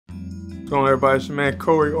Going on, everybody? It's your man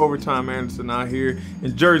Corey Overtime Anderson out here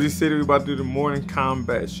in Jersey City. We're about to do the morning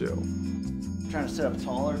combat show. Trying to set up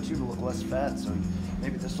taller too to look less fat, so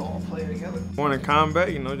maybe this will all play together. Morning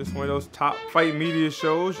combat, you know, just one of those top fight media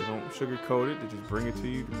shows. You don't sugarcoat it, they just bring it to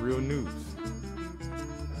you, the real news.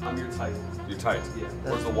 You're tight. You're tight. Yeah.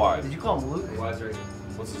 Where's the Y? Did you call him Luke? The Y's right here.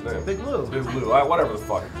 What's his name? Big Lou. Big Lou. Whatever the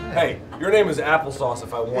fuck. Yeah. Hey, your name is applesauce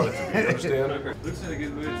if I wanted to. You understand? Luke's in a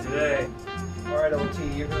good mood today. All right, OT,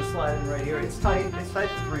 you're gonna slide in right here. It's tight. It's tight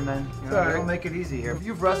for 3 men. You know, right. Don't make it easy here.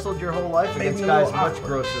 You've wrestled your whole life against Maybe guys a much little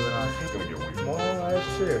grosser than us. It's gonna get weak. Small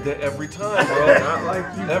ass shit. Every time, bro. Not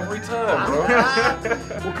like you. Every time, bro.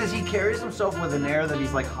 Well, because he carries himself with an air that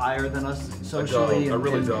he's like higher than us socially. I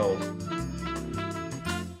really don't.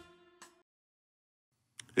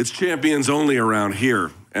 It's champions only around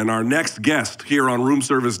here. And our next guest here on Room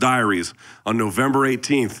Service Diaries on November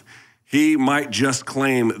 18th, he might just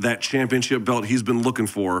claim that championship belt he's been looking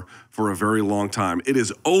for a very long time. It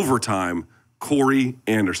is overtime, Corey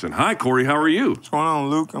Anderson. Hi, Corey. How are you? What's going on,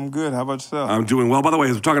 Luke? I'm good. How about yourself? I'm doing well. By the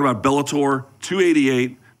way, we're talking about Bellator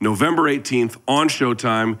 288, November 18th on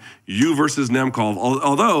Showtime, you versus Nemkov.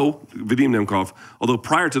 Vadim Nemkov, although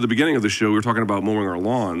prior to the beginning of the show, we were talking about mowing our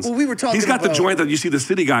lawns. Well, we were talking He's got about the joint that you see the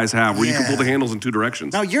city guys have where you can pull the handles in 2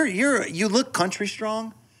 directions. Now, you look country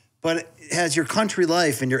strong, but has your country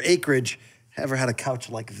life and your acreage ever had a couch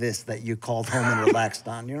like this that you called home and relaxed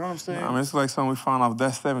on? You know what I'm saying? I mean, it's like something we found off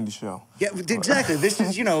That 70 Show. Yeah, exactly. This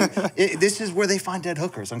is, you know, this is where they find dead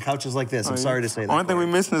hookers, on couches like this. I'm sorry to say that. Only thing we're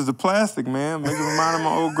missing is the plastic, man. Make it remind of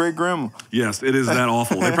my old great-grandma. Yes, it is that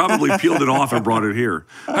awful. They probably peeled it off and brought it here.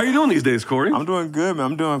 How are you doing these days, Corey? I'm doing good, man.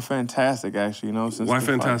 I'm doing fantastic, actually, you know. Why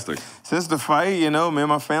fantastic? Since the fight, you know, me and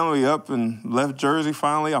my family up and left Jersey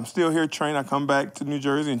finally. I'm still here training. I come back to New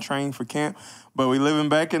Jersey and train for camp. But we living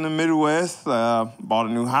back in the Midwest. Bought a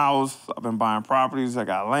new house. I've been buying properties. I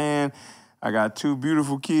got land. I got 2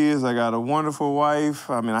 beautiful kids. I got a wonderful wife.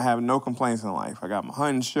 I mean, I have no complaints in life. I got my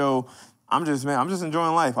hunting show. I'm just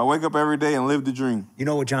enjoying life. I wake up every day and live the dream. You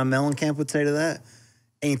know what John Mellencamp would say to that?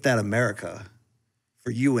 Ain't that America for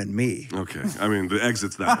you and me? Okay. I mean, the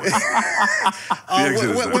exit's that way.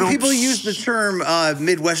 When people use the term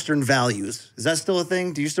Midwestern values, is that still a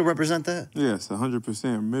thing? Do you still represent that? Yes,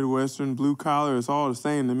 100%. Midwestern, blue collar, it's all the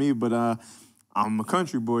same to me, but I'm a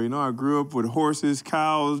country boy, you know. I grew up with horses,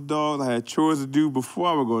 cows, dogs. I had chores to do before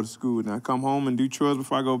I would go to school. And I come home and do chores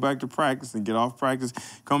before I go back to practice and get off practice,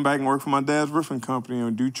 come back and work for my dad's roofing company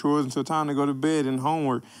and do chores until time to go to bed and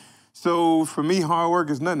homework. So for me, hard work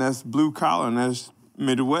is nothing. That's blue collar and that's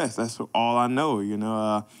Midwest. That's all I know, you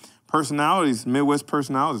know. Personalities, Midwest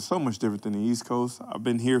personalities, are so much different than the East Coast. I've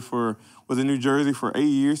been here was in New Jersey for 8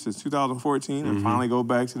 years, since 2014, and finally go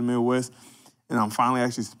back to the Midwest. And I'm finally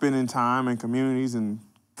actually spending time in communities, and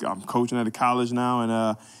I'm coaching at a college now. And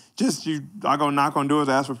I go knock on doors,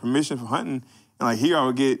 ask for permission for hunting. And like here, I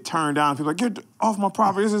would get turned down. People are like, get off my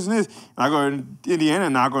property, this and this. And I go to Indiana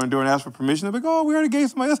and knock on the door and ask for permission. They're like, oh, we already gave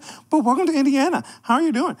somebody else. But welcome to Indiana. How are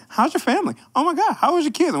you doing? How's your family? Oh my God, how was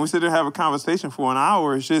your kids? And we sit there and have a conversation for an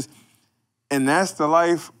hour. It's just, and that's the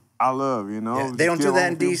life I love, you know. Yeah, they don't do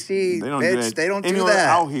that in D.C., They don't bitch. do that. They don't do Anywhere that.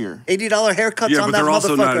 out here. $80 haircuts Yeah, on but that they're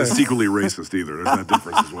also not motherfucker. secretly racist either. There's that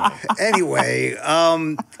difference as well. Anyway,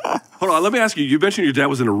 Hold on, let me ask you. You mentioned your dad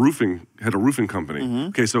was in had a roofing company.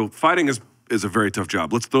 Okay, so fighting is a very tough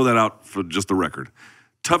job. Let's throw that out for just the record.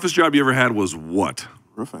 Toughest job you ever had was what?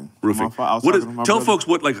 Roofing. Roofing. Tell folks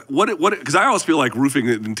what, because I always feel like roofing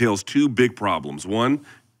entails 2 big problems. One,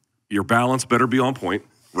 your balance better be on point,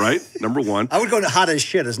 right? Number 1. I would go to hot as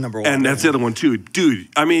shit as number 1. And that's the other one too. Dude,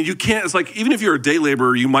 I mean, you can't, it's like, even if you're a day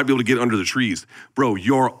laborer, you might be able to get under the trees. Bro,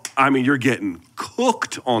 you're getting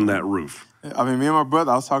cooked on that roof. I mean, me and my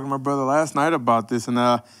brother, I was talking to my brother last night about this, and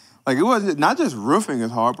like, it wasn't, not just roofing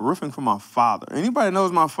is hard, but roofing for my father. Anybody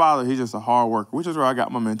knows my father, he's just a hard worker, which is where I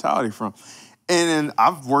got my mentality from. And then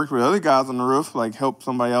I've worked with other guys on the roof, like help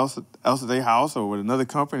somebody else at their house or with another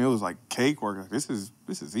company. It was like cake work. Like, this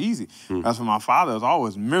is easy. That's for my father. It was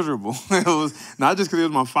always miserable. It was not just because it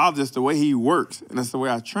was my father, just the way he works, and that's the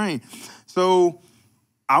way I train. So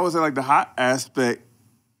I would say like the hot aspect,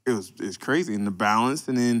 it's crazy, and the balance,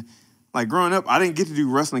 and then like growing up, I didn't get to do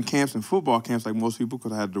wrestling camps and football camps like most people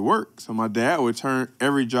because I had to work. So my dad would turn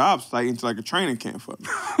every job site into like a training camp for me.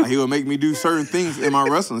 Like he would make me do certain things in my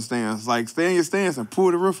wrestling stance, like stay in your stance and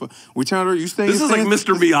pull the roof up. We turn around, you stay in your stance. This is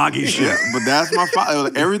like Mr. Miyagi shit. Yeah, but that's my father.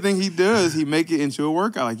 Like, everything he does, he make it into a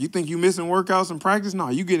workout. Like you think you missing workouts in practice? No,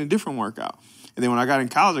 you get a different workout. And then when I got in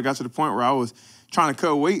college, I got to the point where I was trying to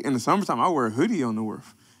cut weight. In the summertime, I wear a hoodie on the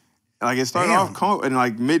roof. Like it started off cold, and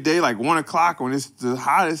like midday, like 1 o'clock when it's the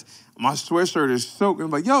hottest, my sweatshirt is soaked. And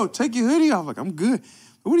I'm like, yo, take your hoodie off. Like, I'm good.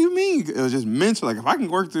 What do you mean? It was just mental. Like, if I can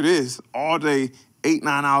work through this all day, 8,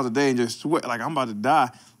 9 hours a day and just sweat like I'm about to die,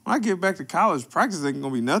 when I get back to college, practice ain't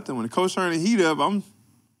going to be nothing. When the coach turns the heat up,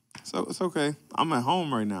 so it's okay. I'm at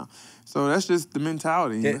home right now. So that's just the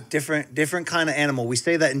mentality. Different kind of animal. We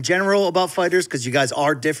say that in general about fighters because you guys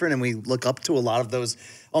are different and we look up to a lot of those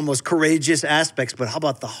almost courageous aspects. But how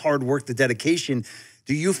about the hard work, the dedication?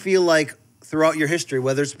 Do you feel like throughout your history,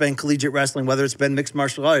 whether it's been collegiate wrestling, whether it's been mixed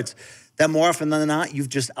martial arts, that more often than not, you've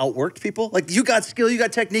just outworked people? Like, you got skill, you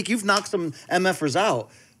got technique, you've knocked some MFers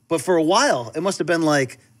out. But for a while, it must have been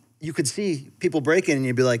like you could see people breaking and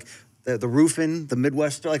you'd be like, the roofing, the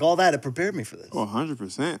Midwest, like all that, it prepared me for this. Oh,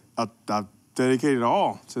 100%. I've dedicated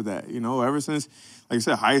all to that. You know, ever since, like I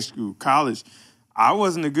said, high school, college, I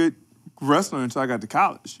wasn't a good wrestler until I got to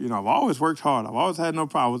college. You know, I've always worked hard. I've always had no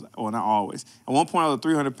problems. Well, not always. At one point, I was a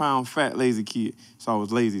 300-pound, fat, lazy kid, so I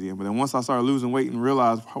was lazy then. But then once I started losing weight and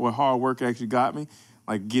realized what hard work actually got me,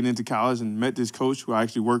 like getting into college and met this coach who I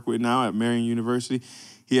actually work with now at Marion University,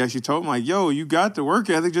 he actually told me, like, yo, you got the work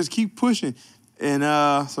ethic, just keep pushing. And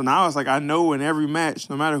so now it's like I know in every match,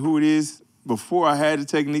 no matter who it is, before I had the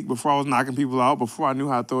technique, before I was knocking people out, before I knew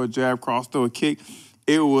how to throw a jab, cross, throw a kick,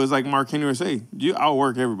 it was like Mark Henry would say, you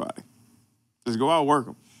outwork everybody. Just go outwork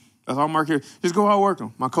them. That's all Mark Henry, just go outwork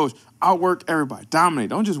them. My coach, outwork everybody, dominate.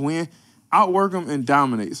 Don't just win, outwork them and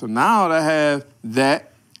dominate. So now that I have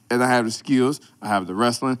that, and I have the skills, I have the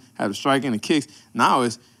wrestling, I have the striking, the kicks, now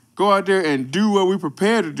it's go out there and do what we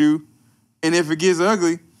prepared to do, and if it gets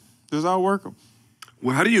ugly, just outwork them.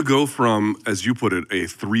 Well, how do you go from, as you put it, a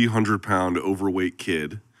 300-pound overweight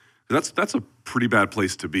kid, that's a pretty bad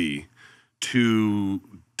place to be, to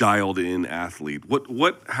dialed-in athlete?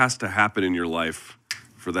 What has to happen in your life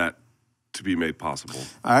for that to be made possible?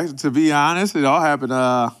 To be honest, it all happened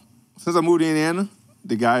since I moved to Indiana.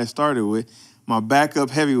 The guy I started with, my backup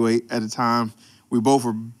heavyweight at the time, we both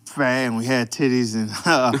were fat and we had titties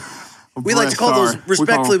and we like to call those,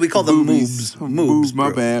 respectfully, we call them moobs. Moobs,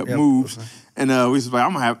 my bad, yep. moobs. And we was like,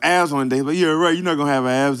 I'm going to have abs one day. But yeah, right, you're not going to have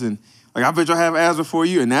abs. And like, I bet you'll have abs before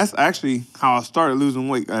you. And that's actually how I started losing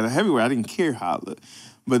weight. At a heavyweight, I didn't care how I looked.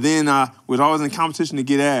 But then I was always in competition to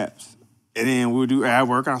get abs. And then we would do ab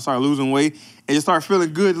work, and I started losing weight. And just started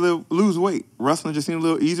feeling good to lose weight. Wrestling just seemed a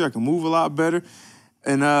little easier. I could move a lot better.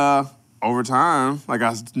 And over time,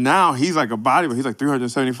 now he's like a bodybuilder. He's like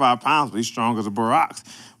 375 pounds, but he's strong as a Barack's.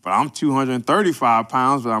 But I'm 235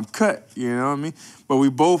 pounds, but I'm cut, you know what I mean? But we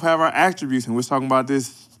both have our attributes, and we was talking about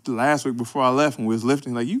this last week before I left when we was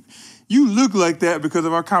lifting. Like, you look like that because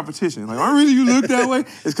of our competition. Like, oh, really, you look that way?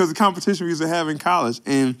 It's because of the competition we used to have in college.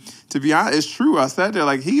 And to be honest, it's true. I sat there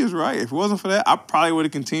like, he is right. If it wasn't for that, I probably would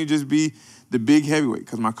have continued to just be the big heavyweight,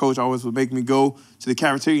 because my coach always would make me go to the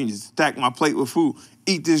cafeteria and just stack my plate with food.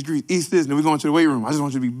 Eat this grease, eat this, and then we're going to the weight room. I just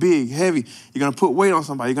want you to be big, heavy. You're going to put weight on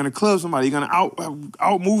somebody. You're going to club somebody. You're going to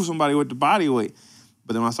out-move somebody with the body weight.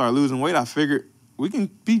 But then when I started losing weight, I figured we can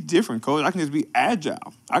be different, coach. I can just be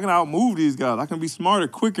agile. I can out-move these guys. I can be smarter,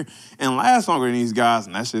 quicker, and last longer than these guys.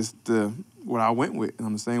 And that's just what I went with. And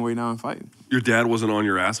I'm the same way now in fighting. Your dad wasn't on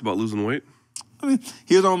your ass about losing weight? I mean,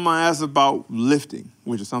 he was on my ass about lifting,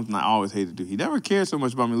 which is something I always hated to do. He never cared so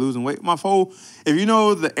much about me losing weight. If you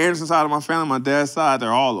know the Anderson side of my family, my dad's side,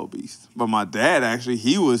 they're all obese. But my dad, actually,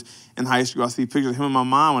 he was in high school. I see pictures of him and my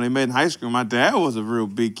mom when they met in high school. My dad was a real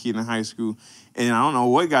big kid in high school. And I don't know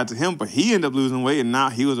what got to him, but he ended up losing weight, and now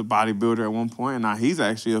he was a bodybuilder at one point, and now he's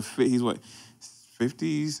actually he's what,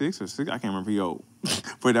 56 or 60? I can't remember, he old.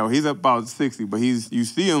 But no, he's about 60, but you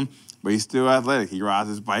see him, but he's still athletic. He rides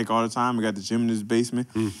his bike all the time. He got the gym in his basement.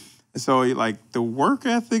 And so, like, the work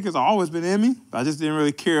ethic has always been in me. I just didn't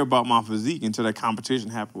really care about my physique until that competition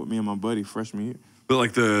happened with me and my buddy freshman year. But,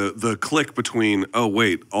 like, the click between, oh,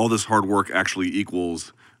 wait, all this hard work actually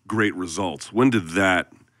equals great results. When did that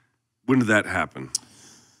happen?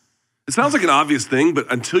 It sounds like an obvious thing,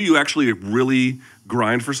 but until you actually really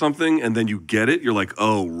grind for something and then you get it, you're like,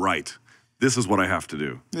 oh, right. This is what I have to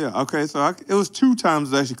do. Yeah, okay, so it was 2 times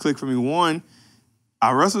that actually clicked for me. One,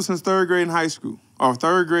 I wrestled since 3rd grade in high school, or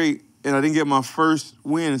 3rd grade, and I didn't get my first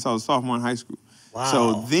win until I was a sophomore in high school. Wow.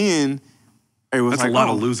 So then it was That's a lot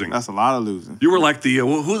of losing. That's a lot of losing. You were like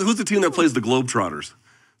who's the team that plays the Globetrotters?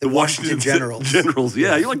 The Washington Generals. Generals,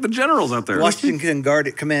 yeah. You're like the Generals out there. Washington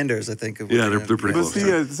Commanders, I think. Yeah, they're pretty close. But see,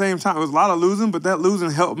 at the same time, it was a lot of losing, but that losing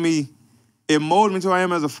helped me. It molded me to who I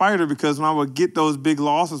am as a fighter, because when I would get those big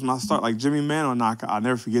losses, when I start like Jimmy Mantle knockout, I'll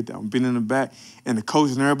never forget that. I'm being in the back, and the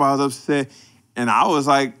coaches and everybody was upset, and I was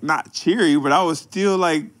like not cheery, but I was still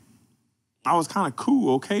like, I was kind of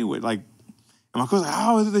cool, okay with like. And my coach was like,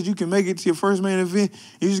 how is it that you can make it to your first main event?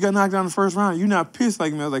 You just got knocked down in the first round. You're not pissed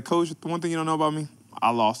like me. I was like, Coach, the one thing you don't know about me, I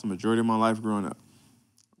lost the majority of my life growing up.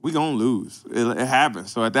 we gonna lose. It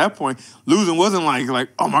happens. So at that point, losing wasn't like,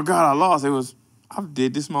 oh my God, I lost. It was, I've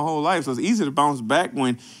did this my whole life. So it's easy to bounce back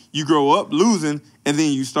when you grow up losing and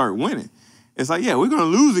then you start winning. It's like, yeah, we're gonna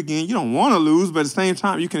lose again. You don't wanna lose, but at the same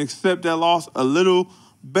time, you can accept that loss a little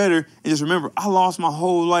better and just remember, I lost my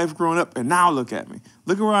whole life growing up and now look at me.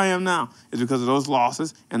 Look at where I am now. It's because of those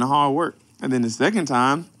losses and the hard work. And then the second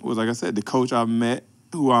time was, like I said, the coach I met,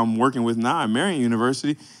 who I'm working with now at Marion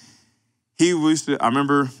University. I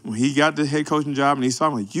remember when he got the head coaching job and he saw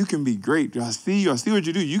me like, you can be great. I see you. I see what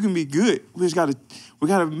you do. You can be good. We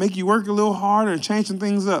gotta make you work a little harder and change some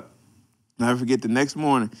things up. Never forget the next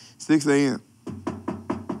morning, 6 a.m.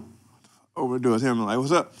 Over the door is him. I'm like,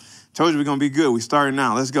 what's up? Told you we're gonna be good. We starting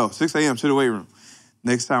now. Let's go. 6 a.m. to the weight room.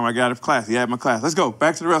 Next time I got out of class, he had my class. Let's go.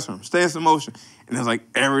 Back to the restroom. Stay in some motion. And it was like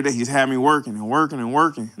every day he just had me working and working and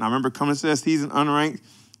working. And I remember coming to that season unranked.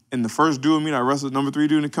 In the first duel meet, I wrestled number 3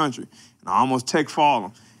 dude in the country. And I almost tech fall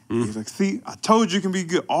him. He was like, see, I told you can be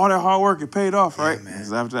good. All that hard work, it paid off, right? Yeah, man.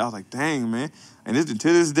 After that, I was like, dang, man. And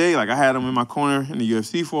to this day, like I had him in my corner in the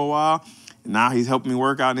UFC for a while. And now he's helping me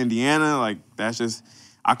work out in Indiana. Like that's just,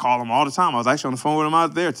 I call him all the time. I was actually on the phone with him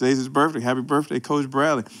out there. Today's his birthday. Happy birthday, Coach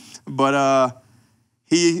Bradley. But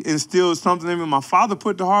he instilled something in me. My father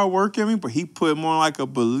put the hard work in me, but he put more like a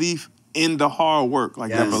belief in the hard work.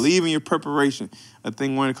 Like that believe in your preparation. A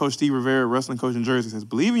thing when Coach Steve Rivera, wrestling coach in Jersey, says,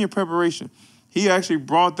 believe in your preparation. He actually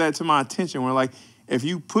brought that to my attention where like, if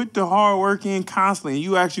you put the hard work in constantly and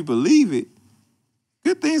you actually believe it,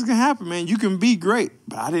 good things can happen, man. You can be great.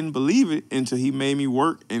 But I didn't believe it until he made me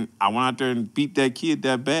work and I went out there and beat that kid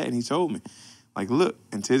that bad and he told me, like, look,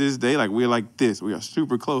 and to this day, like we're like this. We are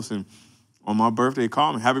super close. And on my birthday,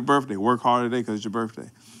 call me, happy birthday, work hard today because it's your birthday.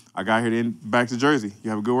 I got here then back to Jersey. You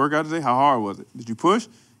have a good workout today? How hard was it? Did you push?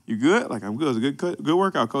 You good? Like, I'm good. It was a good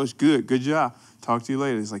workout, coach. Good job. Talk to you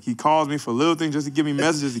later. It's like he calls me for little things just to give me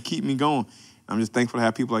messages to keep me going. I'm just thankful to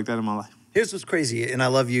have people like that in my life. Here's what's crazy, and I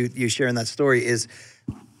love you sharing that story, is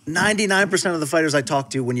 99% of the fighters I talk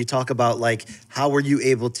to, when you talk about, like, how were you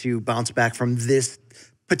able to bounce back from this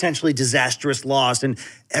potentially disastrous loss, and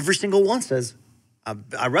every single one says,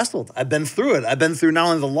 I wrestled. I've been through it. I've been through not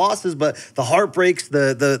only the losses, but the heartbreaks,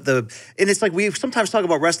 and it's like we sometimes talk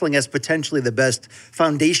about wrestling as potentially the best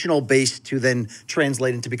foundational base to then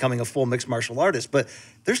translate into becoming a full mixed martial artist. But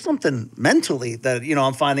there's something mentally that, you know,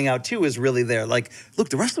 I'm finding out too is really there. Like, look,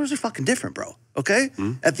 the wrestlers are fucking different, bro. Okay?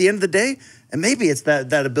 At the end of the day, and maybe it's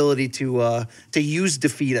that ability to use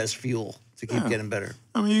defeat as fuel to keep getting better.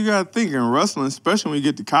 I mean, you got to think in wrestling, especially when you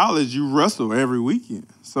get to college, you wrestle every weekend.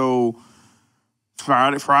 So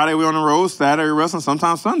Friday we on the road, Saturday we wrestling,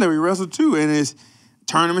 sometimes Sunday we wrestle too. And it's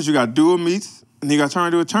tournaments, you got dual meets, and you got to turn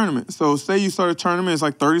into a tournament. So say you start a tournament, it's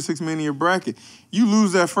like 36 men in your bracket. You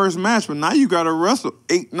lose that first match, but now you got to wrestle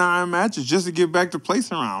 8, 9 matches just to get back to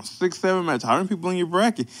placing round, 6, 7 matches, however many people in your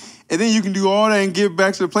bracket. And then you can do all that and get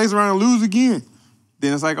back to the placing round and lose again.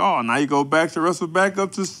 Then it's like, oh, now you go back to wrestle back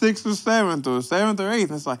up to 6th or 7th or 7th or 8th.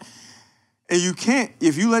 And it's like, and you can't,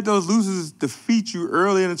 if you let those losers defeat you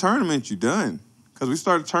early in the tournament, you're done. Because we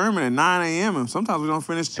start a tournament at 9 a.m. and sometimes we don't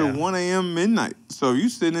finish till 1 a.m. midnight. So you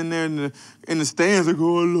sitting in there in the stands like,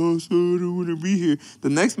 oh, I lost, I don't want to be here. The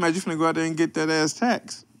next match, you're going to go out there and get that ass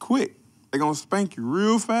taxed quick. They're going to spank you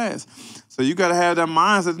real fast. So you got to have that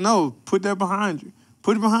mindset, no, put that behind you.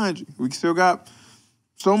 Put it behind you. We still got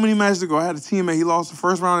so many matches to go. I had a teammate, he lost the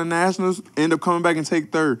first round of Nationals, ended up coming back and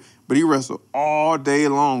take third. But he wrestled all day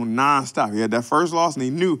long, nonstop. He had that first loss and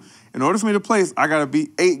he knew, in order for me to place, I got to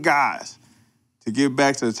beat 8 guys to get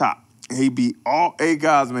back to the top. And he beat all 8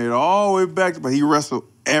 guys, made it all the way back, but he wrestled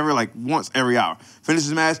once every hour. Finished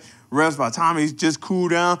his match, rest by the time he's just cooled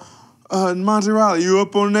down. Monty Riley, you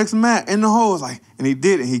up on the next mat in the hole. Like, and he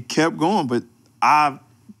did it. He kept going. But I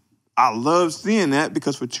love seeing that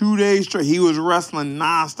because for 2 days straight, he was wrestling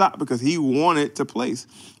nonstop because he wanted to place.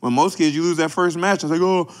 When most kids, you lose that first match, it's like,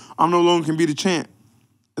 oh, I'm no longer can be the champ.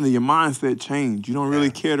 And then your mindset changed. You don't really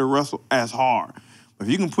care to wrestle as hard. If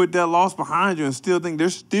you can put that loss behind you and still think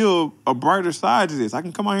there's still a brighter side to this, I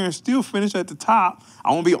can come out here and still finish at the top. I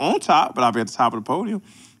won't be on top, but I'll be at the top of the podium.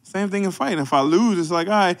 Same thing in fighting. If I lose, it's like,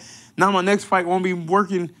 all right, now my next fight won't be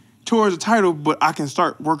working towards the title, but I can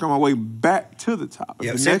start working my way back to the top.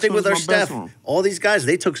 Yeah, same thing with our staff. All these guys,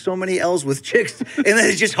 they took so many L's with chicks, and then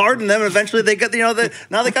it just hardened them. And eventually, they got,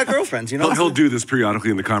 now they got girlfriends. You know, he'll do this periodically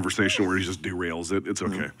in the conversation where he just derails it. It's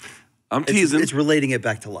okay. I'm teasing. It's relating it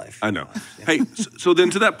back to life. I know. Hey, so then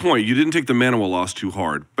to that point, you didn't take the Manawa loss too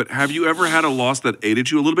hard, but have you ever had a loss that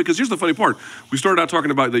aided you a little bit? Because here's the funny part. We started out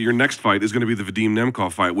talking about that your next fight is going to be the Vadim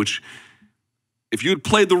Nemkov fight, which if you had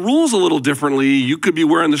played the rules a little differently, you could be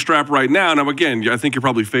wearing the strap right now. Now, again, I think you're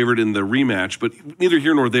probably favored in the rematch, but neither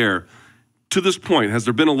here nor there. To this point, has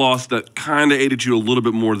there been a loss that kind of aided you a little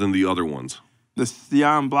bit more than the other ones? The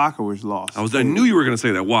Blachowicz loss. I knew you were going to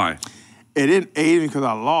say that. Why? It didn't aid me because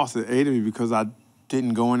I lost. It aided me because I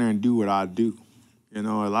didn't go in there and do what I do. You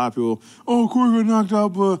know, a lot of people, Corey got knocked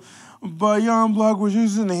out by Jan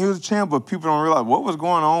Blachowicz, and he was a champ, but people don't realize what was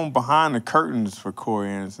going on behind the curtains for Corey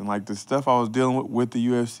Anderson. Like, the stuff I was dealing with the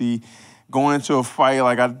UFC, going into a fight,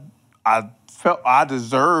 like, I felt I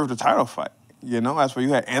deserved a title fight. You know, that's where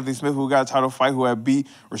you had Anthony Smith, who got a title fight, who had beat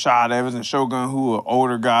Rashad Evans and Shogun, who were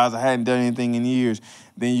older guys that hadn't done anything in years.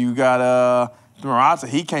 Then you got Murata.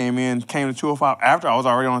 He came to 205 after I was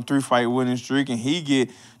already on a 3-fight winning streak, and he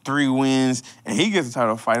get 3 wins, and he gets a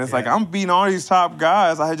title fight. It's like, I'm beating all these top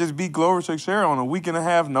guys. I had just beat Glover Teixeira on a week and a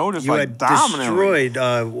half notice. You had destroyed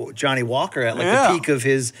Johnny Walker at the peak of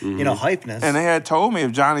his, hypeness. And they had told me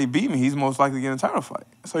if Johnny beat me, he's most likely getting a title fight.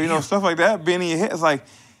 So, stuff like that being in your head, it's like,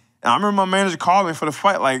 and I remember my manager called me for the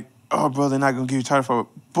fight, like, oh, bro, they're not going to give you a title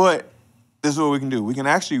fight. But this is what we can do. We can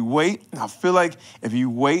actually wait. And I feel like if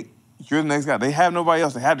you wait, you're the next guy. They have nobody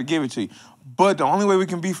else. They have to give it to you. But the only way we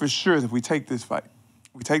can be for sure is if we take this fight.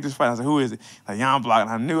 We take this fight. I said, who is it? Like, Jan Block.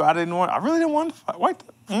 And I knew I really didn't want to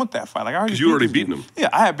want that fight. Like, I already. Because you already beaten him. Yeah,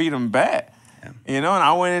 I had beat him bad. Yeah. And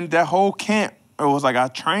I went in that whole camp. It was like I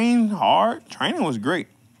trained hard. Training was great.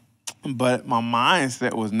 But my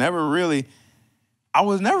mindset was never really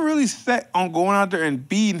set on going out there and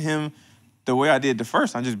beating him the way I did the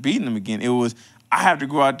first time, just beating him again. It was, I have to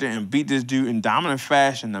go out there and beat this dude in dominant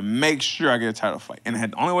fashion to make sure I get a title fight. And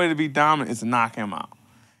the only way to be dominant is to knock him out.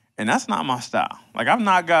 And that's not my style. Like, I've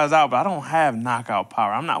knocked guys out, but I don't have knockout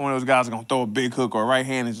power. I'm not one of those guys that's going to throw a big hook or a right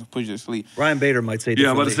hand and just push you to sleep. Ryan Bader might say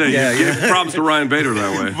differently. Yeah, I'm about to say, props to Ryan Bader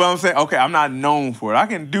that way. But I'm saying, okay, I'm not known for it. I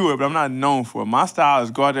can do it, but I'm not known for it. My style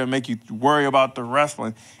is go out there and make you worry about the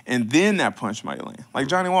wrestling, and then that punch might land. Like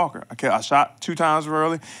Johnny Walker. I shot 2 times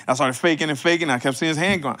early. I started faking. I kept seeing his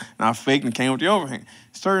hand going. And I faked and came with the overhand.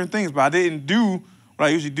 Certain things, but I didn't do what I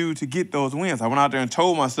usually do to get those wins. I went out there and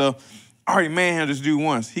told myself, I already manhandled this dude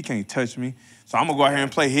once. He can't touch me. So I'm going to go out here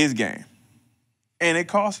and play his game. And it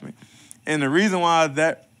cost me. And the reason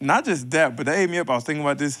why not just that, but that ate me up. I was thinking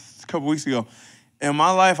about this a couple weeks ago. In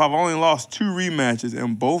my life, I've only lost 2 rematches,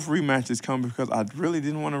 and both rematches come because I really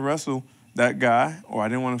didn't want to wrestle that guy, or I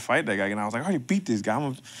didn't want to fight that guy. And I was like, I already beat this guy.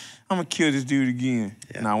 I'm going to kill this dude again.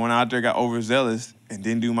 Yeah. And I went out there, got overzealous, and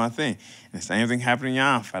didn't do my thing. And the same thing happened in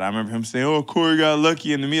Jan fight. I remember him saying, Corey got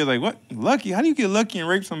lucky. And to me, I was like, what? Lucky? How do you get lucky and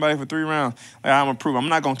rape somebody for 3 rounds? Like, I'm going to prove I'm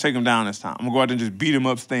not going to take him down this time. I'm going to go out there and just beat him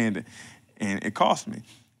up standing. And it cost me.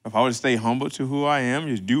 If I would stay humble to who I am,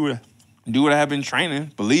 just do what I have been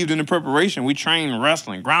training, believed in the preparation. We trained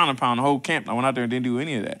wrestling, ground and pound the whole camp. I went out there and didn't do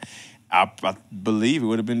any of that. I believe it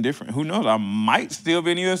would have been different. Who knows? I might still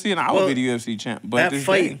be in the UFC, and I would be the UFC champ. But that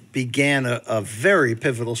fight began a very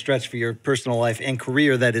pivotal stretch for your personal life and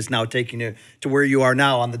career that is now taking you to where you are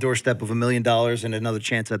now on the doorstep of $1 million and another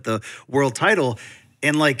chance at the world title.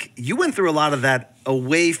 And, like, you went through a lot of that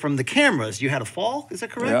away from the cameras. You had a fall, is that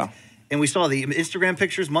correct? Yeah. And we saw the Instagram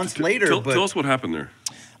pictures months later. Tell us what happened there.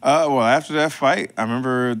 Well, after that fight, I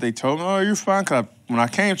remember they told me, you're fine. Because when I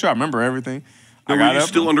came to, I remember everything. Now, were you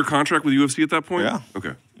still under contract with UFC at that point? Yeah.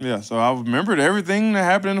 Okay. Yeah, so I remembered everything that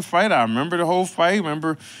happened in the fight. I remember the whole fight. I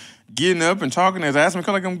remember getting up and talking. They was asking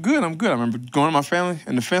me, like, I'm good. I remember going to my family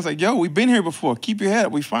and the fence, like, yo, we've been here before. Keep your head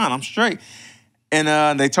up. We fine. I'm straight.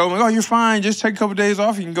 And they told me, you're fine. Just take a couple days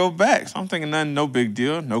off. You can go back. So I'm thinking, nothing, no big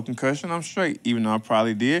deal. No concussion. I'm straight, even though I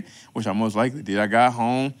probably did, which I most likely did. I got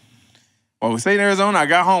home. Well, we stayed in Arizona. I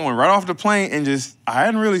got home, went right off the plane, and I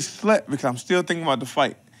hadn't really slept because I'm still thinking about the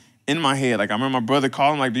fight in my head. Like, I remember my brother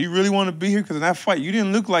calling, like, do you really want to be here? Because in that fight, you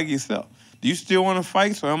didn't look like yourself. Do you still want to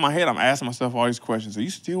fight? So in my head, I'm asking myself all these questions. So you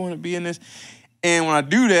still want to be in this? And when I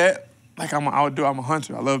do that, like, I'm a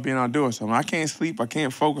hunter. I love being outdoors. So when I can't sleep, I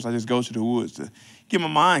can't focus, I just go to the woods to get my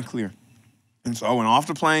mind clear. And so I went off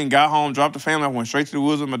the plane, got home, dropped the family. I went straight to the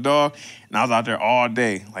woods with my dog, and I was out there all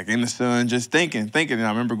day, like in the sun, just thinking. And I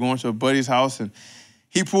remember going to a buddy's house, and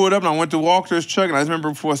he pulled up, and I went to walk to his truck, and I just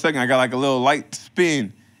remember for a second, I got like a little light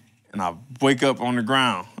spin, and I wake up on the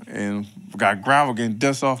ground, and got gravel getting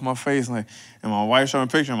dust off my face, and my wife showed me a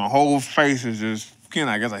picture, and my whole face is just,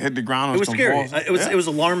 I guess I hit the ground. It was scary. It was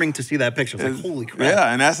alarming to see that picture. It was like, holy crap.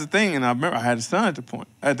 Yeah, and that's the thing. And I remember I had a son at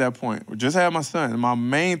that point. I just had my son. And my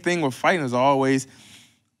main thing with fighting is always,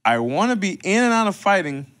 I want to be in and out of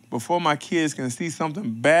fighting before my kids can see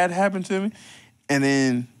something bad happen to me and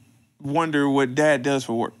then wonder what dad does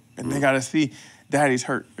for work. And they got to see daddy's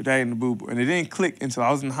hurt or daddy in the boo-boo. And it didn't click until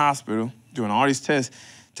I was in the hospital doing all these tests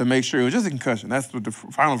to make sure it was just a concussion. That's what the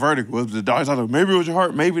final verdict was. The doctor thought, maybe it was your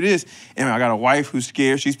heart, maybe this. And I got a wife who's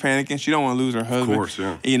scared. She's panicking. She don't want to lose her husband. Of course,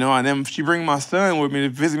 yeah. You know, and then she bring my son with me to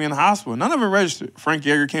visit me in the hospital. None of it registered. Frank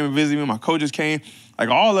Yeager came and visited me. My coaches came. Like,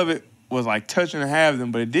 all of it was like touching to have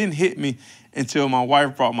them, but it didn't hit me until my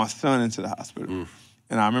wife brought my son into the hospital.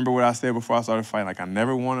 And I remember what I said before I started fighting. Like, I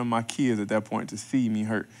never wanted my kids at that point to see me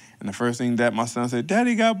hurt. And the first thing that my son said,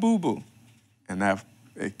 Daddy got boo-boo. And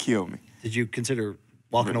it killed me. Did you consider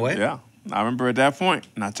walking away? Yeah. I remember at that point,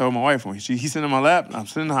 and I told my wife, when he's sitting in my lap, I'm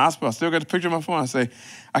sitting in the hospital, I still got the picture on my phone. I say,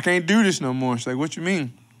 I can't do this no more. She's like, what you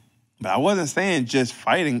mean? But I wasn't saying just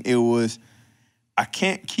fighting. It was, I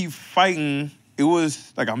can't keep fighting. It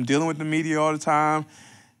was like I'm dealing with the media all the time.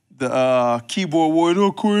 The keyboard warriors,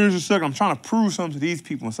 oh, Koreans are suck. I'm trying to prove something to these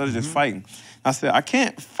people instead of just fighting. I said, I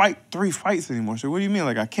can't fight 3 fights anymore. So what do you mean?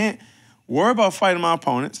 Like, I can't worry about fighting my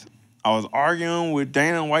opponents. I was arguing with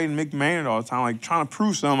Dana White and Mick Maynard all the time, like trying to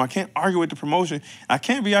prove something. I can't argue with the promotion. I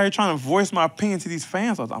can't be out here trying to voice my opinion to these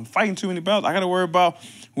fans all the time. I'm fighting too many battles. I got to worry about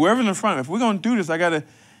whoever's in front of me. If we're going to do this, I got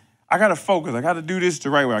to focus. I got to do this the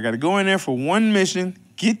right way. I got to go in there for one mission,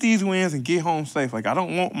 get these wins, and get home safe. Like, I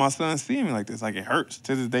don't want my son seeing me like this. Like, it hurts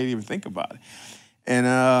to this day to even think about it. And,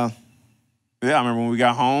 yeah, I remember when we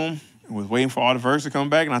got home and was waiting for all the verdicts to come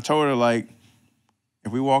back, and I told her, like,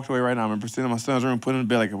 if we walked away right now, I remember sitting in my son's room, putting in the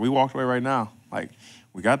bed, like, if we walked away right now, like,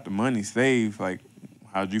 we got the money saved, like,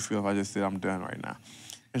 how'd you feel if I just said I'm done right now?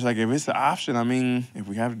 It's like, if it's an option, I mean, if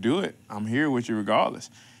we have to do it, I'm here with you regardless.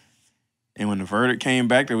 And when the verdict came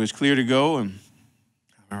back, it was clear to go, and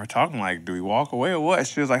I remember talking like, do we walk away or what?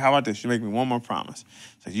 She was like, how about this? She make me one more promise.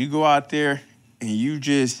 So you go out there and you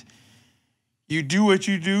do what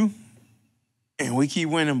you do, and we keep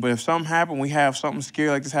winning. But if something happens, we have something scary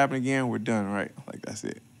like this happen again, we're done, right? Like, that's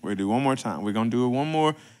it. We're going to do one more time. We're going to do it one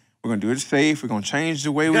more. We're going to do it safe. We're going to change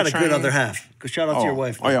the way we train. You got a good other half. Good shout out to your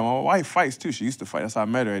wife. Oh, yeah, my wife fights, too. She used to fight. That's how I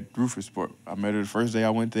met her at Rufus Sport. I met her the first day I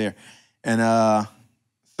went there. And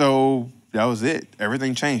so that was it.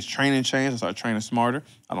 Everything changed. Training changed. I started training smarter.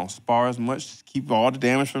 I don't spar as much. Keep all the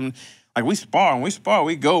damage from, like, we spar,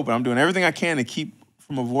 we go, but I'm doing everything I can to keep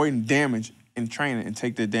from avoiding damage in training and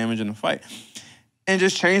take the damage in the fight. And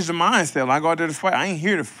just change the mindset. When I go out there to fight, I ain't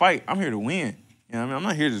here to fight. I'm here to win. You know what I mean? I'm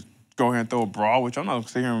not here to go here and throw a brawl, which I'm not going to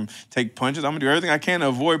sit here and take punches. I'm going to do everything I can to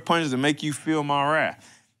avoid punches and make you feel my wrath.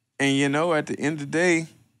 And, you know, at the end of the day,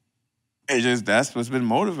 that's what's been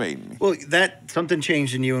motivating me. Well, something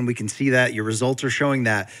changed in you, and we can see that. Your results are showing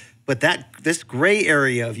that. But this gray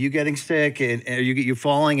area of you getting sick and you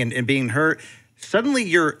falling and being hurt, suddenly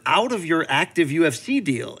you're out of your active UFC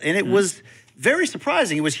deal. And it was very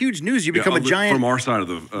surprising. It was huge news. You become a giant. From our side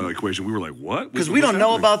of the equation, we were like, what? Because we don't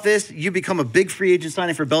know about this. You become a big free agent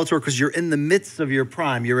signing for Bellator because you're in the midst of your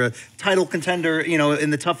prime. You're a title contender, you know,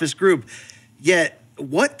 in the toughest group. Yet,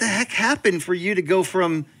 what the heck happened for you to go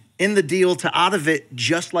from in the deal to out of it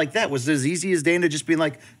just like that? Was it as easy as Dana just being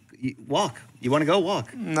like, walk. You want to go?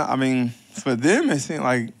 Walk. No, I mean, for them, it seemed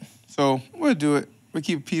like, so we'll do it. We'll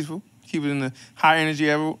keep it peaceful. Keep it in the high energy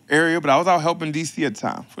area, but I was out helping DC at the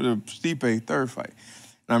time for the Stipe third fight. And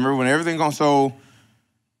I remember when everything going, so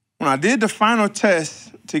when I did the final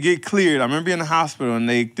test to get cleared, I remember being in the hospital and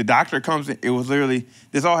the doctor comes in, it was literally,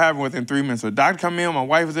 this all happened within 3 minutes. So the doctor come in, my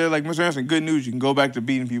wife was there like, Mr. Anderson, good news, you can go back to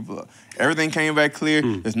beating people up. Everything came back clear.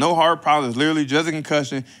 There's no heart problems, it's literally just a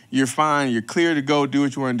concussion. You're fine, you're clear to go, do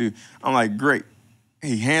what you want to do. I'm like, great.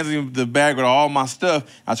 He hands me the bag with all my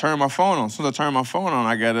stuff. I turn my phone on. As soon as I turn my phone on,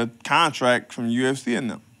 I got a contract from UFC in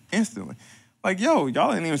them instantly. Like, yo,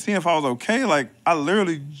 y'all ain't even seen if I was okay. Like, I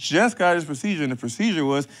literally just got this procedure, and the procedure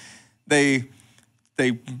was they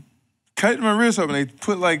cut my wrist up and they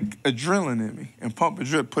put like adrenaline in me and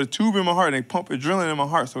put a tube in my heart and they pump adrenaline in my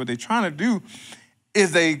heart. So what they're trying to do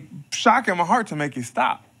is they shock in my heart to make it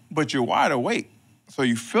stop, but you're wide awake. So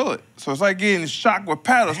you feel it. So it's like getting shocked with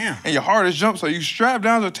paddles, and your heart is jumped. So you strap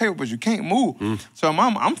down to the table, but you can't move. So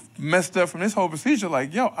I'm messed up from this whole procedure.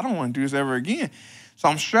 Like, yo, I don't want to do this ever again. So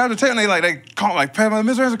I'm strapped to the table, and they calm, like, Mr.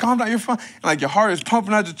 Anderson, calm down, you're fine. And like your heart is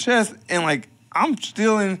pumping out your chest, and like I'm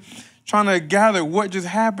still trying to gather what just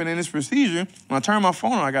happened in this procedure. When I turn my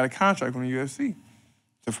phone on, I got a contract from the UFC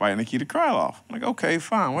to fight Nikita Krylov. I'm like, okay,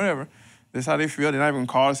 fine, whatever. This is how they feel. They're not even gonna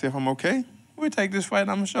call to see if I'm okay. We'll take this fight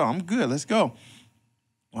and I'm gonna show. I'm good. Let's go.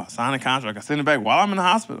 Well, I signed a contract. I sent it back while I'm in the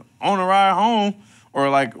hospital. On the ride home, or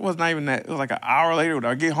like, it was not even that. It was like an hour later.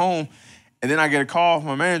 I get home, and then I get a call from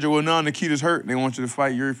my manager. Well, no, Nikita's hurt. They want you to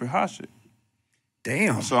fight Yuri Prochazka.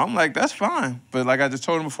 Damn. So I'm like, that's fine. But like I just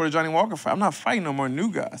told him before the Johnny Walker fight, I'm not fighting no more new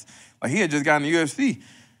guys. Like, he had just gotten the UFC.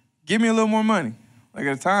 Give me a little more money. Like,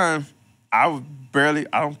 at the time, I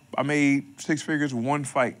made 6 figures one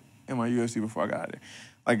fight in my UFC before I got there.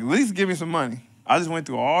 Like, at least give me some money. I just went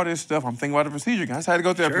through all this stuff. I'm thinking about the procedure. I just had to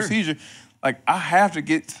go through that procedure. Like, I have to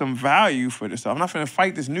get some value for this stuff. I'm not going to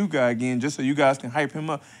fight this new guy again just so you guys can hype him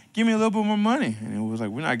up. Give me a little bit more money. And it was like,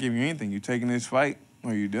 we're not giving you anything. You're taking this fight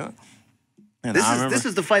or you're done. And this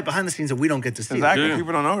is the fight behind the scenes that we don't get to see. Exactly. Yeah.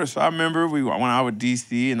 People don't know this. So I remember when I was with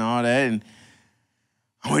DC and all that, and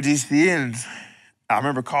I went to DC, and I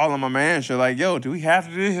remember calling my manager, like, yo, do we have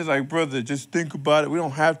to do this? He's like, brother, just think about it. We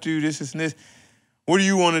don't have to do this, and this. What do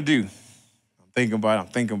you want to do? I'm thinking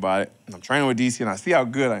about it. And I'm training with DC, and I see how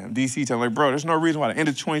good I am. DC tells me, like, bro, there's no reason why at the end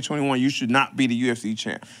of 2021 you should not be the UFC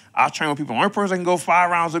champ. I train with people. The only person that can go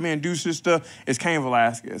 5 rounds with me and do this stuff is Cain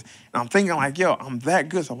Velasquez. And I'm thinking, like, yo, I'm that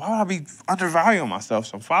good, so why would I be undervaluing myself?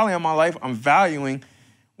 So finally in my life, I'm valuing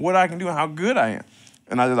what I can do and how good I am.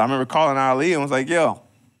 And I remember calling Ali and was like, yo,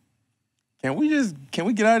 can we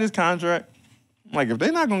get out of this contract? Like, if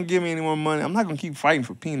they're not going to give me any more money, I'm not going to keep fighting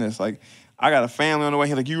for peanuts. Like, I got a family on the way.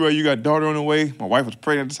 He's like, you got a daughter on the way. My wife was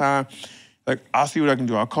pregnant at the time. Like, I'll see what I can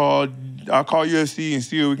do. I'll call UFC and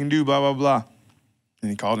see what we can do, blah, blah, blah. And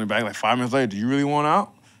he called me back like 5 minutes later. Do you really want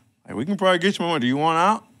out? Like, we can probably get you more money. Do you want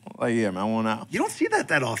out? Like, yeah, man, I want out. You don't see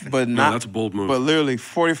that often. But no, that's a bold move. But literally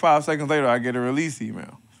 45 seconds later, I get a release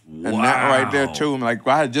email. Wow. And that right there, too. Like,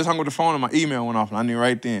 I had just hung with the phone and my email went off, and I knew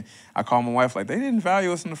right then. I called my wife, like, they didn't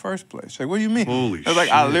value us in the first place. She's like, what do you mean? Holy shit. Like,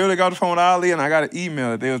 I literally got the phone with Ali, and I got an email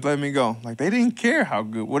that they was letting me go. Like, they didn't care how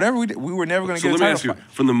good. Whatever we did, we were never going to get a title fight. So let me ask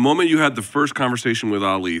you, from the moment you had the first conversation with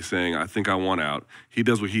Ali saying, I think I want out, he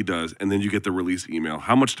does what he does, and then you get the release email,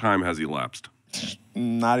 how much time has elapsed?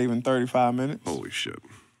 Not even 35 minutes. Holy shit.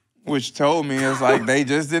 Which told me it's like they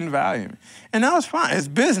just didn't value me. And that was fine. It's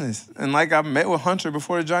business. And like I met with Hunter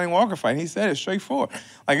before the Johnny Walker fight, and he said it's straightforward.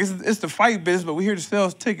 Like it's the fight business, but we're here to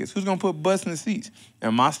sell tickets. Who's gonna put butts in the seats?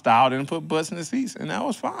 And my style didn't put butts in the seats, and that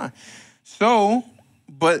was fine. So,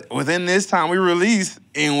 but within this time we released,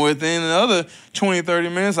 and within another 20, 30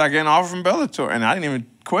 minutes, I get an offer from Bellator. And I didn't even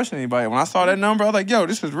question anybody. When I saw that number, I was like, yo,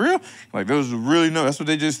 this is real? Like, this was really no. That's what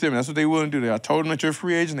they just did. That's what they wouldn't do. I told them that you're a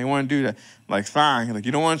free agent. They wouldn't do that. Like, fine. Like,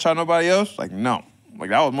 you don't want to try nobody else? Like, no. Like,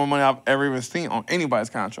 that was more money I've ever even seen on anybody's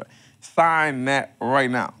contract. Sign that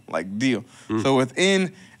right now. Like, deal. So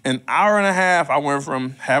within an hour and a half, I went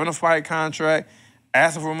from having a fight contract,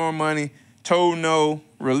 asking for more money, told no,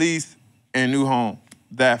 release, and new home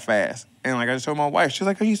that fast. And like I just told my wife, she's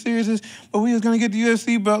like, are you serious? But we was gonna get the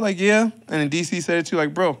UFC belt. Like, yeah. And then DC said it too,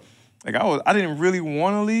 like, bro, like I didn't really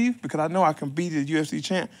want to leave because I know I can beat the UFC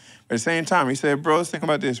champ. But at the same time, he said, bro, let's think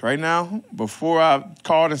about this. Right now, before I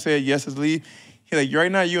called and said yes, let's leave, he's like,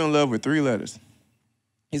 right now you're in love with 3 letters.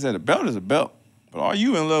 He said, a belt is a belt. But all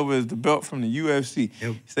you in love with is the belt from the UFC.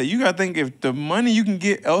 Yep. He said, you gotta think if the money you can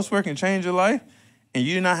get elsewhere can change your life and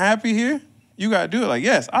you're not happy here, you gotta do it. Like,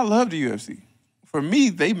 yes, I love the UFC. For me,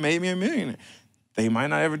 they made me a millionaire. They might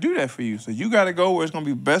not ever do that for you. So you got to go where it's going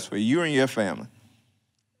to be best for you and your family.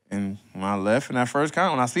 And when I left in that first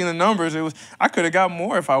contract, when I seen the numbers, I could have got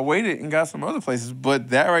more if I waited and got some other places. But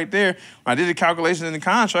that right there, when I did the calculations in the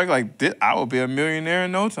contract, like, I would be a millionaire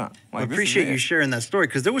in no time. Like, I appreciate you sharing that story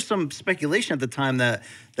because there was some speculation at the time that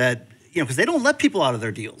you know, because they don't let people out of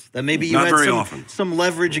their deals. That maybe you had some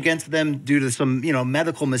leverage against them due to some, you know,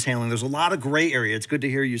 medical mishandling. There's a lot of gray area. It's good to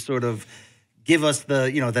hear you sort of give us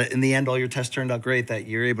the, you know, that in the end all your tests turned out great, that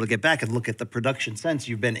you're able to get back and look at the production sense.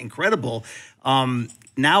 You've been incredible.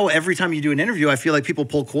 Now every time you do an interview, I feel like people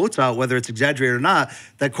pull quotes out, whether it's exaggerated or not,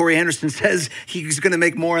 that Corey Anderson says he's going to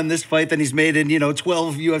make more in this fight than he's made in, you know,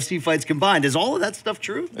 12 UFC fights combined. Is all of that stuff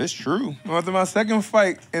true? It's true. After my second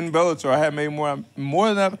fight in Bellator, I had made more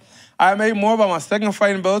than that. I made more by my second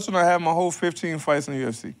fight in Bellator than I had my whole 15 fights in the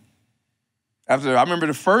UFC. I remember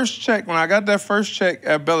the first check, when I got that first check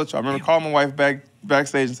at Bellator, I remember calling my wife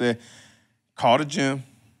backstage and said, call the gym,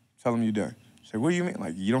 tell them you're done. She said, what do you mean?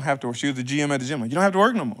 Like, you don't have to work. She was the GM at the gym. Like, you don't have to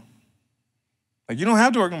work no more. Like, you don't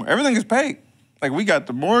have to work no more. Everything is paid. Like, we got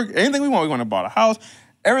the mortgage, anything we want. We want to buy a house.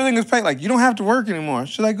 Everything is paid. Like, you don't have to work anymore.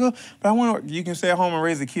 She's like, good, but I want to work. You can stay at home and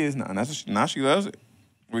raise the kids now. And that's what now she loves it.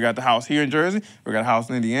 We got the house here in Jersey. We got a house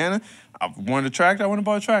in Indiana. I wanted a tractor, I went and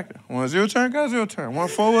bought a tractor. I want a 0-turn, got a 0-turn. I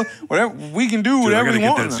want a 4-wheel, whatever. We can do whatever we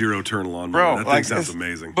want. I gotta get that 0-turn lawnmower. That thing sounds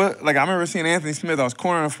amazing. But like I remember seeing Anthony Smith. I was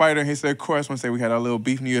cornering a fighter, and he said, "Corey, I just want to say we had our little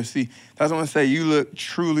beef in the UFC. I just want to say you look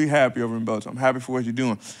truly happy over in Bellator. I'm happy for what you're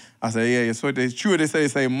doing." I said, "Yeah, it's what it's true. They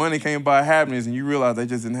say money can't buy happiness, and you realize they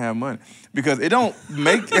just didn't have money because it don't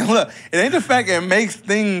make. Look, it ain't the fact it makes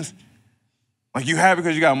things." Like, you happy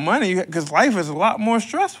because you got money, because life is a lot more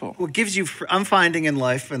stressful. What gives you, I'm finding in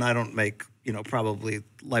life, and I don't make, you know, probably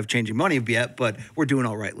life-changing money yet, but we're doing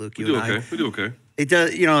all right, Luke. We do okay. It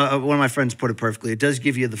does, you know, one of my friends put it perfectly. It does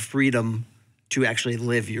give you the freedom to actually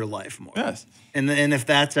live your life more. Yes. And if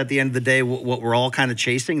that's at the end of the day what we're all kind of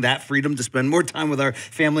chasing, that freedom to spend more time with our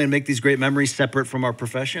family and make these great memories separate from our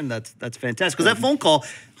profession, that's fantastic. Because that phone call,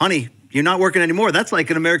 honey, you're not working anymore. That's like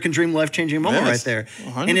an American dream, life-changing moment right there.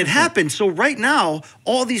 100%. And it happened. So right now,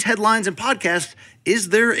 all these headlines and podcasts, is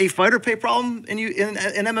there a fighter pay problem in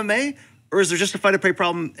MMA? Or is there just a fighter pay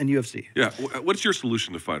problem in UFC? Yeah. What's your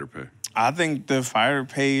solution to fighter pay? I think the fighter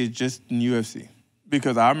pay is just in UFC.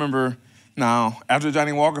 Because I remember now, after the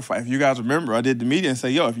Johnny Walker fight, if you guys remember, I did the media and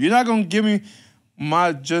say, yo, if you're not going to give me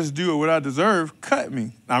my just due or what I deserve, cut me.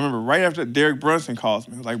 And I remember right after Derek Brunson calls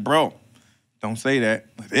me. He was like, bro, don't say that.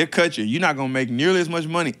 Like, they'll cut you. You're not going to make nearly as much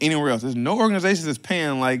money anywhere else. There's no organization that's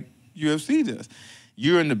paying like UFC does.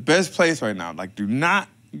 You're in the best place right now. Like,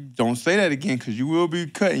 don't say that again because you will be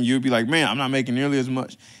cut and you'll be like, man, I'm not making nearly as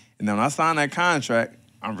much. And then when I signed that contract,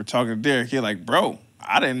 I remember talking to Derek. He's like, bro,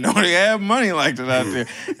 I didn't know they had money like that out there.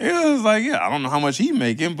 It was like, yeah, I don't know how much he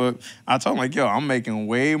making, but I told him, like, yo, I'm making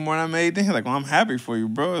way more than I made then. He's like, well, I'm happy for you,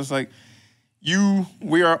 bro. It's like,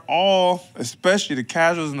 we are all, especially the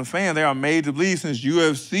casuals and the fans, they are made to believe since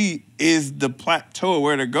UFC is the plateau of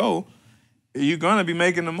where to go, you're going to be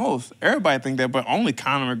making the most. Everybody think that, but only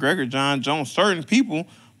Conor McGregor, John Jones, certain people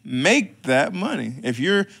make that money. If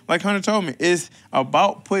you're, like Hunter told me, it's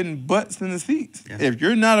about putting butts in the seats. Yeah. If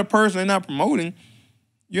you're not a person and not promoting,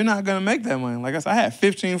 you're not going to make that money. Like I said, I had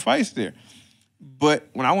 15 fights there. But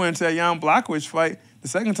when I went into that Jan Blachowicz fight, the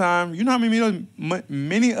second time, you know how many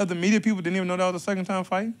of the media people didn't even know that was the second time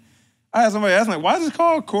fight? I had somebody ask me, like, why is it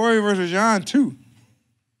called Corey versus Jan 2?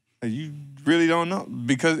 Like, you really don't know.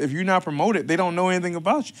 Because if you're not promoted, they don't know anything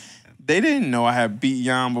about you. They didn't know I had beat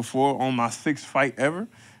Jan before on my 6th fight ever.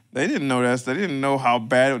 They didn't know that. They didn't know how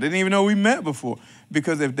bad. They didn't even know we met before.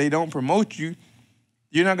 Because if they don't promote you,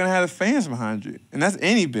 you're not going to have the fans behind you. And that's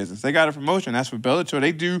any business. They got a promotion. That's what Bellator.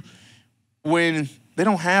 They do when they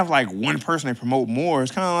don't have, like, one person they promote more.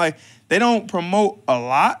 It's kind of like they don't promote a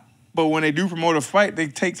lot, but when they do promote a fight, they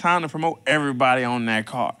take time to promote everybody on that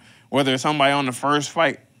card. Whether it's somebody on the first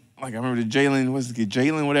fight, like I remember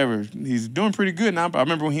Jalen, whatever. He's doing pretty good now, but I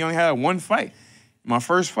remember when he only had one fight. My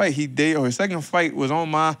first fight, his second fight was on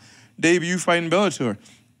my debut fight in Bellator.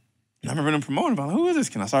 And I remember them promoting about, like, who is this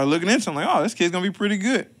kid? I started looking into him, like, oh, this kid's going to be pretty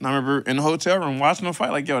good. And I remember in the hotel room watching him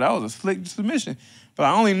fight, like, yo, that was a slick submission. But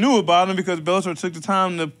I only knew about him because Bellator took the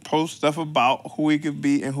time to post stuff about who he could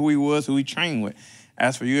be and who he was, who he trained with.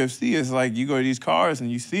 As for UFC, it's like you go to these cards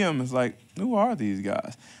and you see them, it's like, who are these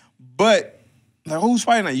guys? But like, who's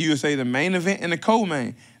fighting at USA, the main event and the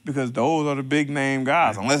co-main? Because those are the big name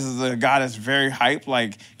guys. Unless it's a guy that's very hyped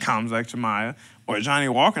like Kombat Chimaev or Johnny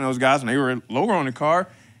Walker and those guys, and they were lower on the card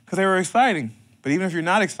because they were exciting. But even if you're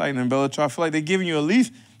not exciting in Bellator, I feel like they're giving you at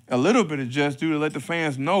least a little bit of just due to let the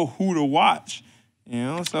fans know who to watch. You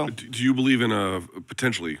know, so. Do you believe in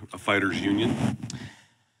potentially a fighters union?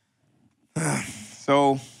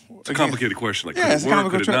 So. It's a complicated question. Like, yeah, could it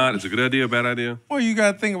work, could it not? Is it a good idea, a bad idea? Well, you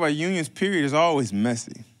got to think about unions, period, is always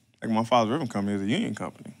messy. Like, my father's ribbon company is a union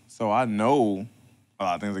company. So I know a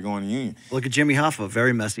lot of things that go in the union. Look at Jimmy Hoffa,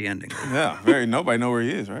 very messy ending. Yeah, nobody know where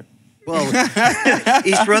he is, right? Well,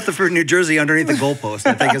 East Rutherford, New Jersey, underneath the goalpost,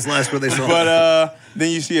 I think is last where they saw But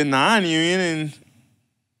then you see a non-union, and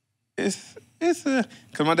it's because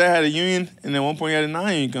my dad had a union, and at one point he had a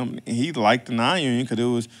non-union company. And he liked the non-union because it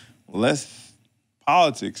was less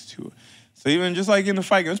politics to it. So even just like in the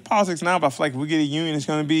fight, it's politics now, but I feel like if we get a union,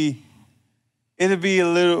 it'll be a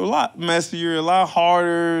lot messier, a lot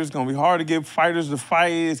harder. It's going to be hard to get fighters to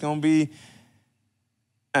fight. It's going to be,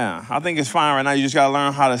 I think it's fine right now. You just got to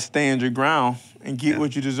learn how to stand your ground and get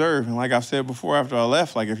what you deserve. And like I've said before after I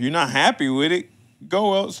left, like if you're not happy with it,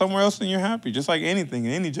 go somewhere else and you're happy, just like anything,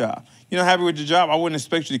 any job. You're not happy with your job, I wouldn't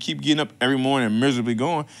expect you to keep getting up every morning and miserably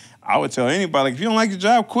going. I would tell anybody, like, if you don't like your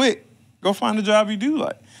job, quit. Go find a job you do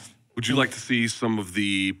like. Would you like to see some of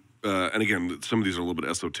the, and again, some of these are a little bit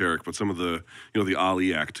esoteric, but some of the, the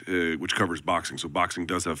Ali Act, which covers boxing. So boxing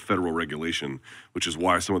does have federal regulation, which is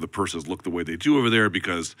why some of the purses look the way they do over there,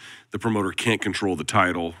 because the promoter can't control the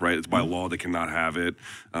title, right? It's by law, they cannot have it.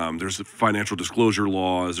 There's financial disclosure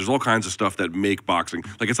laws. There's all kinds of stuff that make boxing,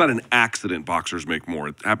 like, it's not an accident boxers make more.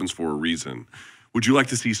 It happens for a reason. Would you like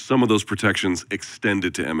to see some of those protections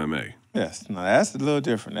extended to MMA? Yes. No, that's a little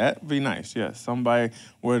different. That'd be nice, yes. Somebody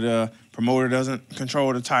where the promoter doesn't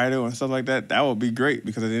control the title and stuff like that, that would be great,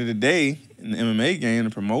 because at the end of the day, in the MMA game, the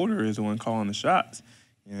promoter is the one calling the shots.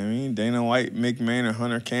 You know what I mean? Dana White, Mick Manor,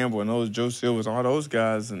 Hunter Campbell, and those Joe Silvas, all those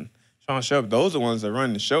guys, and Sean Shelby, those are the ones that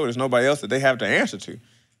run the show. There's nobody else that they have to answer to.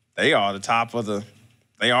 They are the top of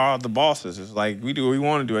they are the bosses. It's like we do what we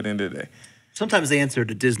want to do at the end of the day. Sometimes they answer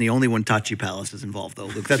to Disney only when Tachi Palace is involved, though.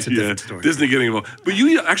 Luke, that's a different story. Disney getting involved. But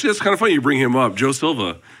actually, that's kind of funny you bring him up. Joe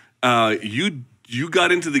Silva, you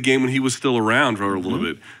got into the game when he was still around for a little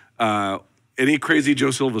bit. Any crazy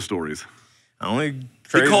Joe Silva stories? Only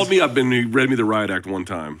He called me up and he read me the riot act one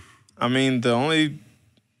time. I mean,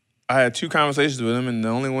 I had 2 conversations with him, and the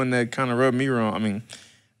only one that kind of rubbed me wrong, I mean,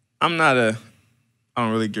 I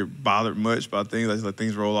don't really get bothered much about things. I just let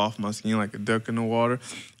things roll off my skin like a duck in the water.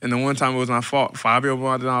 And the one time it was my fault. Fabio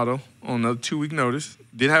Maldonado on a 2-week notice.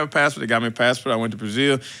 Didn't have a passport. They got me a passport. I went to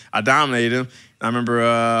Brazil. I dominated him. And I remember,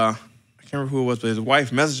 I can't remember who it was, but his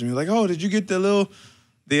wife messaged me like, "Oh, did you get the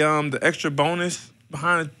extra bonus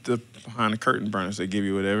behind the curtain burners they give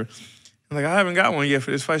you, whatever?" I'm like, "I haven't got one yet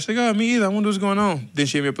for this fight." She's like, "Oh, me either. I wonder what's going on." Then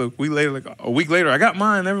she hit me up a week later, "I got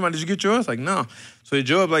mine. Everybody, did you get yours?" Like, no. So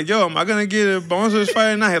Joe was like, "Yo, am I gonna get a bonus for this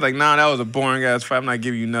fight?" And I had like, "Nah, that was a boring ass fight. I'm not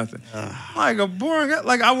giving you nothing." Like a boring ass.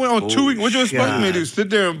 Like I went on 2 weeks. What you expect me to do? Sit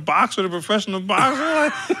there and box with a professional boxer?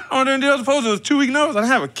 Like I went there and did what I was supposed to. It was 2-week notice. I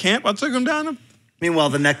didn't have a camp. I took him down to.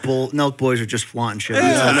 Meanwhile, the Nelk boys are just flaunting shit.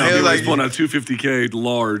 Yeah, he was like like, pulling out 250K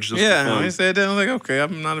large. Just yeah, for fun. when he said that, I was like, okay,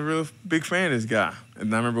 I'm not a real big fan of this guy.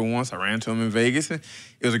 And I remember once I ran to him in Vegas, and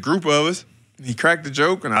it was a group of us. He cracked a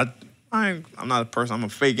joke, and I'm not a person. I'm gonna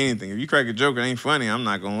fake anything. If you crack a joke, it ain't funny. I'm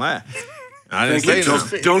not gonna laugh. I didn't say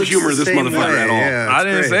nothing. Don't humor this motherfucker at all. Yeah, I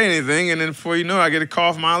didn't say anything, and then before you know it, I get a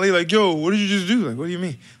call from Ali, like, "Yo, what did you just do?" Like, "What do you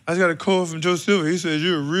mean?" "I just got a call from Joe Silva. He says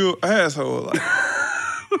you're a real asshole." Like,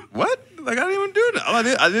 what? Like, I didn't even do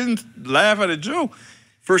that. I didn't laugh at a joke.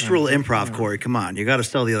 First rule of improv, Corey. Come on. You got to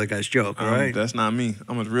steal the other guy's joke, all right? That's not me.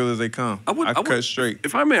 I'm as real as they come. I cut straight.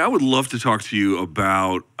 If I may, I would love to talk to you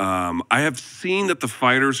about, I have seen that the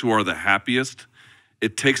fighters who are the happiest,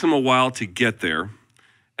 it takes them a while to get there.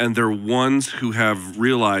 And they're ones who have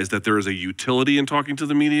realized that there is a utility in talking to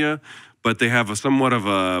the media, but they have somewhat of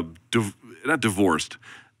a, not divorced,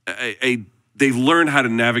 they've learned how to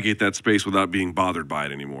navigate that space without being bothered by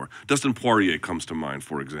it anymore. Dustin Poirier comes to mind,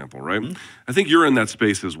 for example, right? Mm-hmm. I think you're in that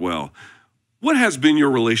space as well. What has been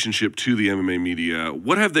your relationship to the MMA media?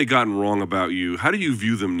 What have they gotten wrong about you? How do you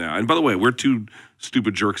view them now? And by the way, we're 2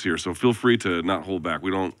 stupid jerks here, so feel free to not hold back.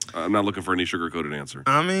 I'm not looking for any sugar-coated answer.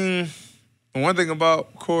 I mean, one thing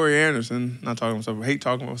about Corey Anderson, not talking about myself, I hate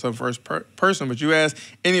talking about myself first person, but you ask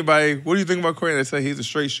anybody, what do you think about Corey? And they say he's a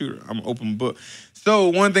straight shooter. I'm an open book. So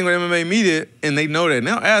one thing with MMA media, and they know that, and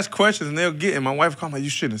they'll ask questions and they'll get, and my wife will call me like,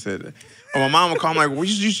 "You shouldn't have said that." Or my mom will call me like, "Well,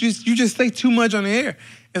 you just say too much on the air."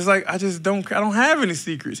 It's like, I don't have any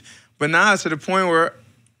secrets. But now it's to the point where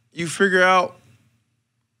you figure out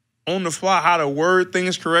on the fly how to word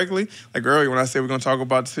things correctly. Like earlier when I said we're going to talk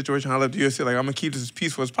about the situation I left the UFC, like I'm going to keep this as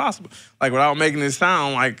peaceful as possible. Like without making it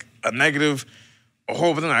sound like a negative, a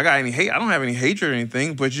whole thing. I got any hate. I don't have any hatred or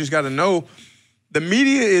anything, but you just got to know the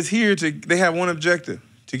media is here they have one objective,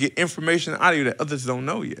 to get information out of you that others don't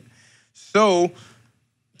know yet. So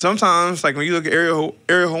sometimes, like when you look at Ariel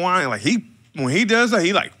Hawaiian, like when he does that,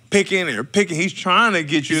 he like picking. He's trying to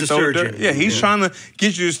get you to throw dirt. Yeah, he's trying to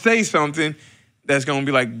get you to say something that's gonna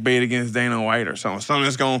be like bait against Dana White or something.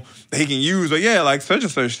 Something that he can use. Like, yeah, like such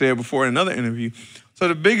and such said before in another interview. So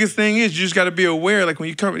the biggest thing is you just gotta be aware, like when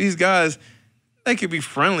you cover these guys, they could be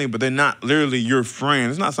friendly, but they're not literally your friend.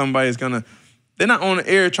 It's not somebody that's gonna, they're not on the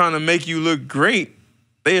air trying to make you look great.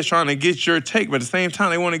 They're just trying to get your take, but at the same time,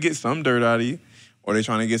 they want to get some dirt out of you, or they're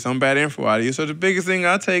trying to get some bad info out of you. So the biggest thing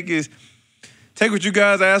I take is take what you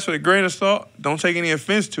guys ask with a grain of salt. Don't take any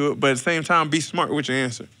offense to it, but at the same time, be smart with your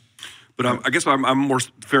answer. But I guess I'm more,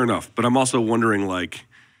 fair enough, but I'm also wondering, like,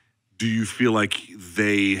 do you feel like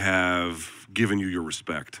they have given you your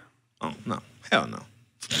respect? Oh, no. Hell no.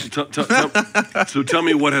 So tell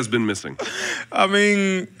me what has been missing. I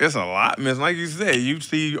mean, it's a lot missing. Like you said, you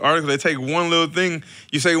see articles, they take one little thing,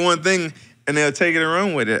 you say one thing, and they'll take it and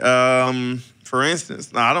run with it. For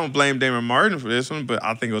instance, now I don't blame Damon Martin for this one, but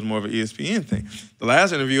I think it was more of an ESPN thing. The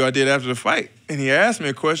last interview I did after the fight, and he asked me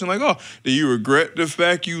a question like, "Oh, do you regret the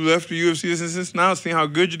fact you left the UFC since now, seeing how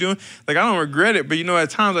good you're doing?" Like, I don't regret it, but, you know, at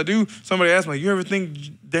times I do. Somebody asked me, like, "You ever think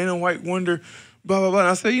Dana White wonder, blah, blah, blah?" And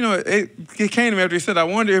I said, you know, it came to me after he said, I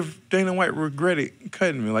wonder if Dana White regretted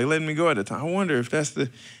cutting me, like letting me go at the time. I wonder if that's the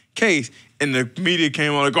case. And the media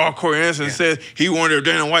came on like, "Oh, Corey Anderson said he wondered if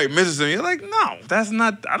Dana White misses him." You're like, no, that's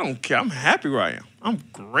not, I don't care. I'm happy where I am. I'm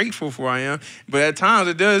grateful for where I am. But at times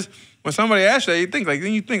it does, when somebody asks you that,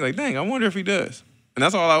 then you think like, dang, I wonder if he does. And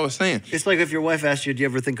that's all I was saying. It's like if your wife asks you, "Do you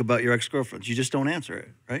ever think about your ex-girlfriends?" You just don't answer it,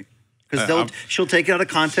 right? Because she'll take it out of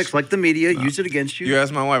context, like the media, use it against you. You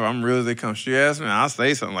ask my wife, I'm real as they come. She asks me, I'll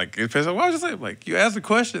say something. Like, why would you say it? Like, you ask the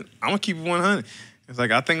question, I'm going to keep it 100. It's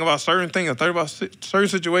like I think about certain things, I think about certain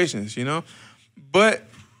situations, you know? But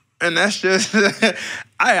And that's just,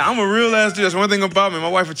 I'm a real ass dude. That's one thing about me. My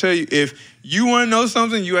wife will tell you, if you want to know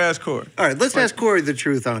something, you ask Corey. All right, let's ask Corey the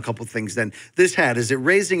truth on a couple things then. This hat, is it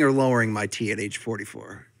raising or lowering my T at age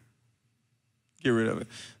 44? Get rid of it.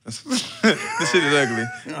 This shit is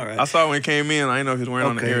ugly. All right. I saw it when it came in. I didn't know if he was wearing it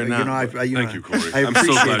on the air now. Thank you, Corey. I I'm so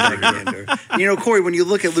appreciate glad that, you're here. Gander. Corey, when you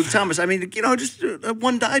look at Luke Thomas, I mean, just a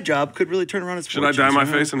one dye job could really turn around his Should I dye my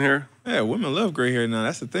face and hair? Yeah, women love gray hair now.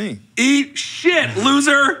 That's the thing. Eat shit,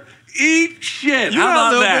 loser. Eat shit. You How got about a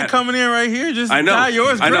little that? bit coming in right here. Just I know. dye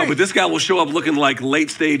yours gray. I know, but this guy will show up looking like late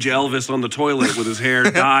stage Elvis on the toilet with his hair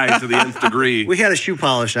dyed to the nth degree. We had a shoe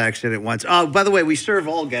polish accident once. Oh, by the way, we serve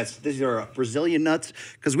all guests. These are Brazilian nuts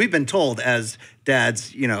because we've been told as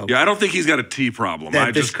dads, Yeah, I don't think he's got a tea problem.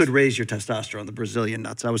 that this could raise your testosterone. The Brazilian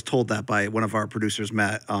nuts. I was told that by one of our producers,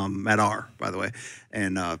 Matt R. By the way,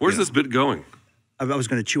 and Where's this bit going? I was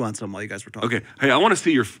going to chew on some while you guys were talking. Okay. Hey, I want to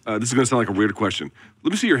see your. This is going to sound like a weird question.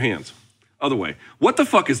 Let me see your hands. Other way. What the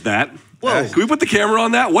fuck is that? Whoa. Can we put the camera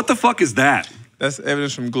on that? What the fuck is that? That's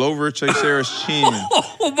evidence from Glover Teixeira's chin.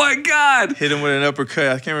 Oh my God. Hit him with an uppercut. I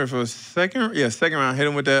can't remember if it was second. Yeah, second round. Hit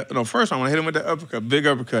him with that. No, first round. I hit him with that uppercut. Big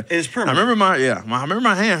uppercut. It's permanent. I remember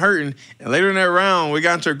my hand hurting. And later in that round, we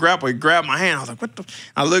got into a grapple. He grabbed my hand. I was like, what the?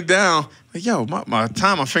 I looked down. Like, yo, my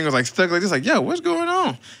fingers like stuck like this. Like, yo, what's going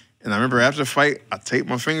on? And I remember after the fight, I taped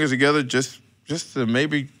my fingers together just to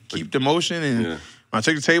maybe keep the motion. And when I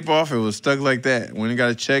took the tape off, it was stuck like that. When it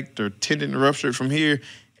got it checked or tendon ruptured from here,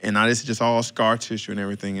 and now this is just all scar tissue and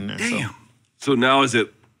everything in there. Damn. So now is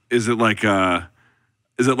it like are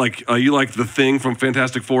you like the Thing from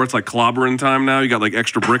Fantastic Four? It's like clobbering time now. You got like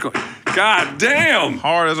extra brick. God damn.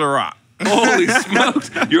 Hard as a rock. Holy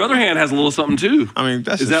smokes. Your other hand has a little something too. I mean,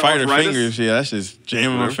 that's Is just that fighter arthritis? fingers. Yeah, that's just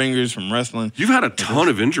jamming my fingers from wrestling. You've had a ton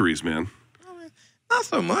of injuries, man. Not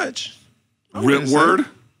so much. Word?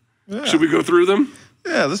 Yeah. Should we go through them?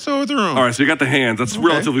 Yeah, let's go with the room. All right, so you got the hands. That's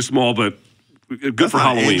relatively small, but good That's for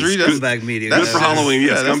not Halloween. injury, Good- Scumbag media. Good for Halloween,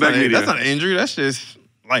 yes. that's Scumbag not, media. That's not an injury. That's just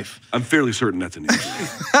life. I'm fairly certain that's an injury.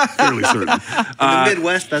 Fairly certain. In the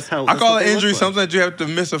Midwest, that's how. I call what it they injury look like. something that you have to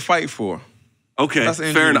miss a fight for. Okay, That's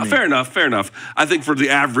injury fair to enough. me. Fair enough. Fair enough. I think for the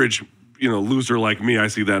average, loser like me, I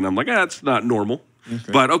see that and I'm like, that's not normal.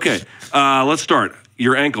 Okay. But okay, let's start.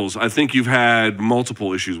 Your ankles. I think you've had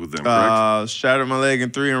multiple issues with them, correct? Shattered my leg in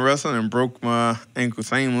 3 in wrestling and broke my ankle,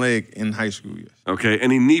 same leg in high school. Yes. Okay.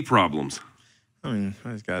 Any knee problems? I mean,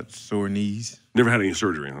 I just got sore knees. Never had any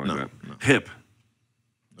surgery like that. No. Hip.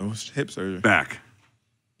 No hip surgery. Back.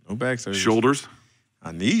 No back surgery. Shoulders.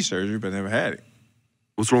 I need surgery, but never had it.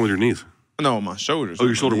 What's wrong with your knees? No, my shoulders. Oh,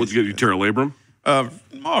 your shoulder. What you tear a labrum?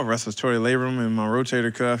 All wrestlers tore a labrum and my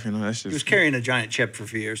rotator cuff. That's just. He was carrying a giant chip for a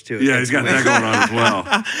few years too. Yeah, he's got that going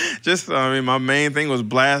on as well. My main thing was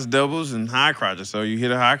blast doubles and high crotches. So you hit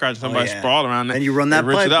a high crotch, somebody sprawl around there. And you run that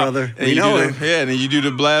rip pipe, it out. brother. And We know it. And then you do the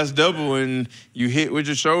blast double and you hit with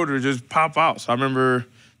your shoulder, just pop out. So I remember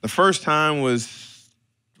the first time was,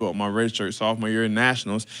 my red shirt, sophomore year in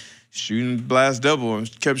Nationals, shooting blast double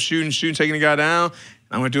and kept shooting, taking the guy down.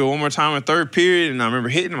 I went through it one more time in third period, and I remember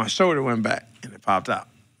hitting, my shoulder went back, and it popped out.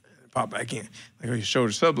 It popped back in. Like, your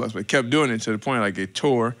shoulder sublux, but it kept doing it to the point like it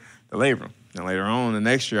tore the labrum. And later on, the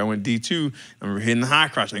next year, I went D2. I remember hitting the high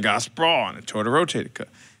crotch, and it got a sprawl, and it tore the rotator cuff.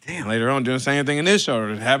 Damn. And later on, doing the same thing in this shoulder.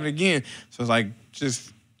 It happened again. So it's like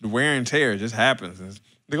just the wear and tear. It just happens. It's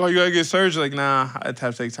like, you got to get surgery. Like, nah, I have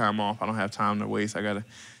to take time off. I don't have time to waste. I got to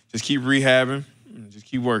just keep rehabbing and just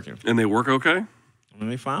keep working. And they work okay? When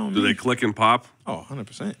they found Do me. they click and pop? Oh,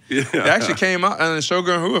 100%. Yeah. It actually came out in the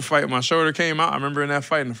Shogun Rua fight. My shoulder came out. I remember in that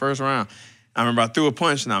fight in the first round. I remember I threw a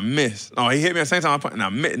punch and I missed. Oh, he hit me at the same time I punched and I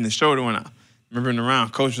missed and the shoulder went out. I remember in the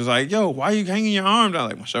round, coach was like, yo, why are you hanging your arm down?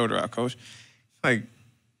 Like, my shoulder out, coach. Like,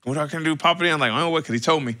 what I can do, pop it in? I'm like, I don't know what, because he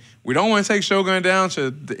told me, we don't want to take Shogun down to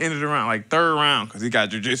the end of the round, like third round, because he got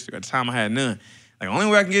jiu-jitsu. At the time, I had none. Like, only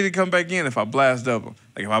way I can get it to come back in if I blast double.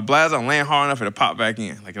 Like, if I blast, I'm laying hard enough, it'll pop back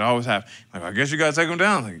in. Like, it always happens. Like, I guess you got to take him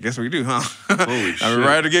down. Like, I guess we do, huh? Holy shit. I mean,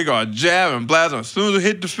 right at the get-go, I jab and blast him. As soon as it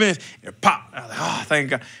hit the fence, it popped. I was like, oh, thank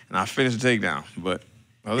God. And I finished the takedown. But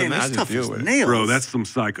other than that, I just deal with it. Nails. Bro, that's some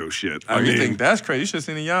psycho shit. Oh, you think that's crazy? You should have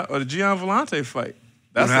seen the Gian Volante fight.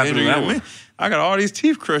 That's What happened the to injury that to me. one? I got all these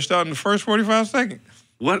teeth crushed out in the first 45 seconds.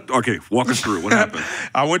 What? Okay, walk us through it. What happened?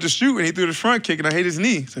 I went to shoot and he threw the front kick and I hit his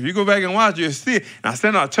knee. So if you go back and watch, you'll see it. And I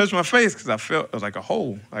stand up, I touched my face because I felt it was like a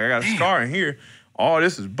hole. Like I got a scar in here. All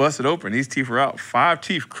this is busted open. These teeth were out. 5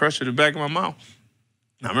 teeth crushed to the back of my mouth.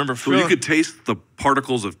 And I remember So feeling. you could taste the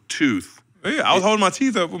particles of tooth. Yeah, I was holding my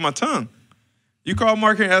teeth up with my tongue. You call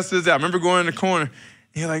Mark and ask this out. I remember going in the corner. And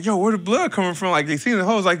he's like, yo, where the blood coming from? Like, they seen the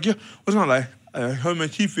hole. I was like, yo, what's wrong? Like, I heard my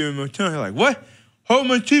teeth in my tongue. He's like, what? hold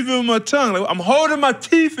my teeth in my tongue. Like, I'm holding my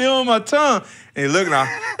teeth in my tongue. And he looked, and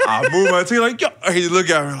I move my teeth like, yo. He looked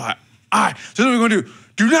at me like, all right, so what are we going to do?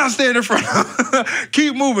 Do not stand in front of him.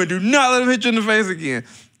 Keep moving. Do not let him hit you in the face again.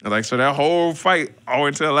 And like, so that whole fight, all the way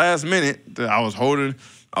until the last minute, I was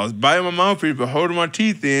biting my mouthpiece, but holding my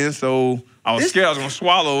teeth in, so I was scared I was going to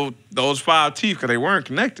swallow those 5 teeth because they weren't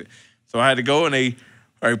connected. So I had to go, and they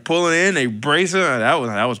pulling in, they bracing.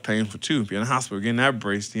 That was painful too. Be in the hospital getting that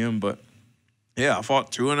braced in. But yeah, I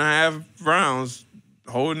fought 2.5 rounds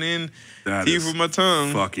holding in teeth with my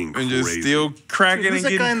tongue, fucking and crazy. just still cracking and getting There's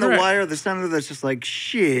that guy in the wire, the senator, that's just like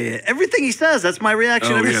shit. Everything he says, that's my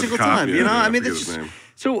reaction every single time. Yeah, you know, yeah, I mean, that's just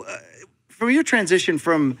so. From your transition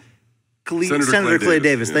from Senator Clay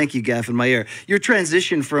Davis, thank you, Gaff, in my ear. Your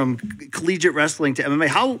transition from collegiate wrestling to MMA,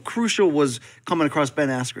 how crucial was coming across Ben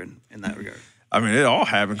Askren in that regard? I mean, it all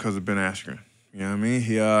happened because of Ben Askren. You know what I mean?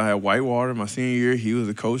 He had Whitewater my senior year. He was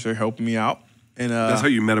a coach there helping me out. And that's how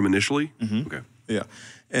you met him initially? Mm-hmm. Okay. Yeah.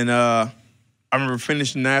 And I remember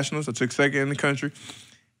finishing nationals. I took second in the country.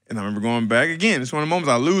 And I remember going back again. It's one of the moments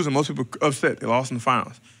I lose and most people are upset. They lost in the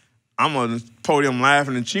finals. I'm on the podium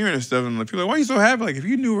laughing and cheering and stuff. And like, people are like, why are you so happy? Like, if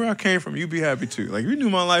you knew where I came from, you'd be happy too. Like, if you knew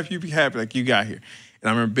my life, you'd be happy like you got here. And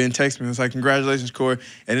I remember Ben texting me. He was like, congratulations, Corey.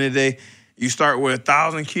 At the end of the day, you start with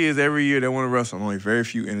 1,000 kids every year that want to wrestle. And only very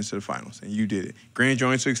few enter to the finals. And you did it. Grand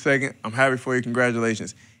Joint took second. I'm happy for you.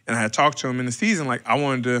 Congratulations. And I had talked to him in the season, like, I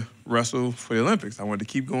wanted to wrestle for the Olympics. I wanted to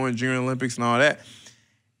keep going Junior Olympics and all that.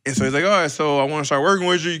 And so he's like, all right, so I want to start working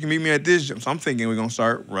with you. You can meet me at this gym. So I'm thinking we're going to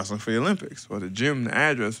start wrestling for the Olympics. Well, the gym, the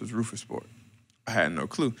address was Rufus Sport. I had no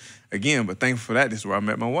clue. Again, but thankful for that, this is where I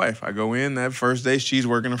met my wife. I go in that first day, she's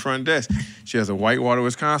working the front desk. She has a Whitewater,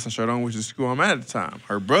 Wisconsin shirt on, which is the school I'm at the time.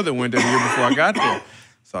 Her brother went there the year before I got there.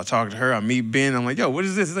 So I talk to her, I meet Ben, I'm like, yo, what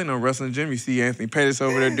is this? This ain't no wrestling gym. You see Anthony Pettis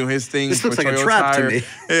over there doing his thing. This looks like a trap to me.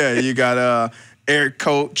 Yeah, you got Eric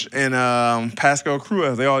Coach and Pascal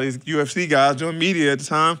Cruz. They all these UFC guys doing media at the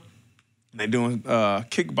time. And they doing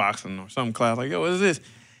kickboxing or some class. Like, yo, what is this?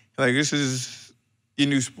 Like, this is your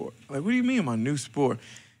new sport. Like, what do you mean my new sport?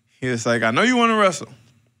 He was like, I know you want to wrestle,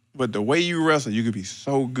 but the way you wrestle, you could be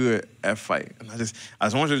so good at fight. And I just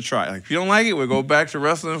want you to try. Like, if you don't like it, we'll go back to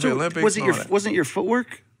wrestling for the Olympics. Wasn't your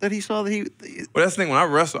footwork that he saw that he? Well, that's the thing. When I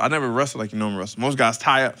wrestle, I never wrestle like you normally wrestle. Most guys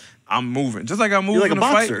tie up. I'm moving, just like I move like in a a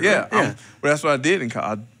boxer, fight. Yeah, right? Yeah. Well, that's what I did in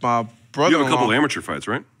college. My brother-in-law. You have a couple of amateur fights,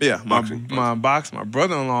 right? Yeah, Boxing. My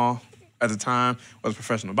brother-in-law at the time was a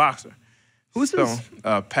professional boxer. Who was this?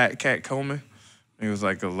 Pat Cat Coleman. He was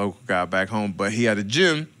like a local guy back home, but he had a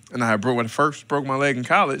gym, and when I first broke my leg in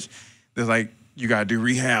college, they're like, you gotta do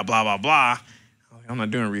rehab, blah, blah, blah. I was like, I'm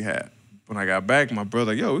not doing rehab. When I got back, my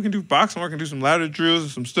brother like, yo, we can do boxing, we can do some ladder drills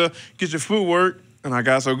and some stuff, get your footwork. And I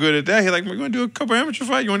got so good at that, he's like, we're gonna do a couple amateur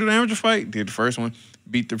fights. You wanna do an amateur fight? Did the first one,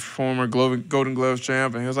 beat the former Golden Gloves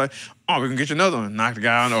champ, and he was like, oh, we can get you another one. Knocked the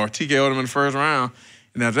guy out or TKO'd him in the first round.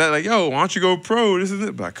 And after that, like, yo, why don't you go pro? This is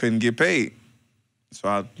it. But I couldn't get paid. So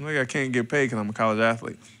I can't get paid because I'm a college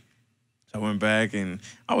athlete. So I went back and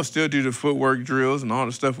I would still do the footwork drills and all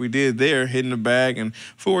the stuff we did there, hitting the bag and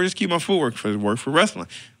footwork, just keep my footwork for wrestling.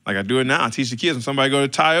 Like I do it now. I teach the kids when somebody go to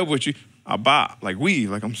tie up with you, I bop, like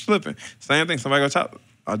weave, like I'm slipping. Same thing, somebody go to top,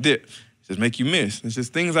 I dip. Just make you miss. It's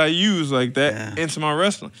just things I use like that into my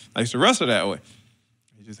wrestling. I used to wrestle that way.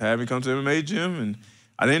 He just had me come to the MMA gym and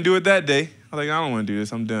I didn't do it that day. I was like, I don't want to do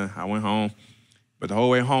this, I'm done. I went home. But the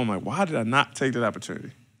whole way home, like, why did I not take that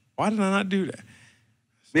opportunity? Why did I not do that?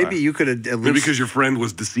 Maybe you could have at least... Maybe because your friend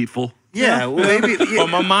was deceitful? Yeah, well, maybe... But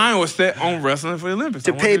my mind was set on wrestling for the Olympics.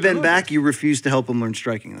 To pay Ben back, you refused to help him learn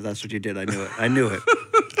striking. That's what you did. I knew it. I knew it.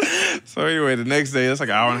 So anyway, the next day, it's like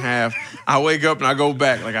an hour and a half. I wake up and I go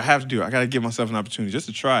back. Like, I have to do it. I got to give myself an opportunity just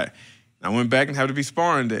to try it. And I went back and had to be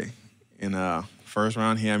sparring day. And first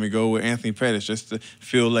round, he had me go with Anthony Pettis just to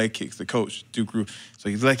feel leg kicks, the coach, Duke Rue. So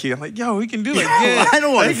he's leg kick. I'm like, yo, he can do it. Yeah, I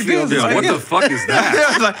don't want to feel this. What the fuck is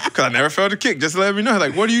that? Because I never felt a kick. Just to let me know. He's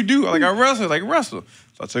like, what do you do? Like, I wrestle. Like, wrestle.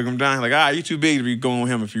 So I took him down. He's like, all right, you too big to be going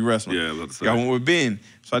with him if you wrestling. Yeah, let's say. I went with Ben.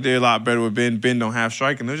 So I did a lot better with Ben. Ben don't have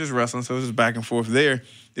striking. They're just wrestling. So it was just back and forth there.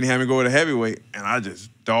 Then he had me go with a heavyweight, and I just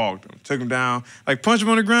dogged him. Took him down, like punched him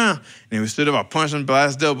on the ground. And he stood up, I punched him,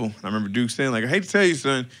 blast double. And I remember Duke saying, like, I hate to tell you,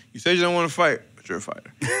 son, you said you don't want to fight, but you're a fighter.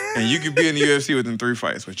 And you could be in the UFC within 3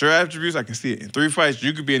 fights. With your attributes, I can see it. In 3 fights,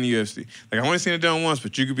 you could be in the UFC. Like, I've only seen it done once,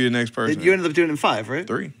 but you could be the next person. You ended up doing it in 5, right?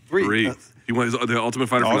 3. 3. He went the Ultimate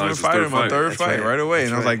Fighter finale. Ultimate Fighter, my third fight right away.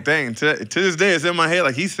 And I was like, dang, to this day, it's in my head.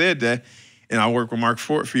 Like, he said that. And I work with Mark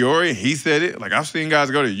Fiore, and he said it. Like, I've seen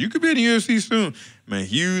guys go there. You could be in the UFC soon. Man,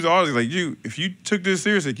 Hughes, all these, like, if you took this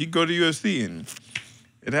seriously, you could go to UFC. And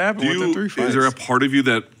It happened within 3 fights. Is there a part of you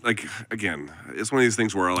that, like, again, it's one of these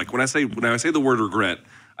things where, like, when I say the word regret,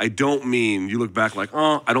 I don't mean you look back like,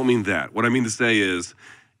 oh, I don't mean that. What I mean to say is,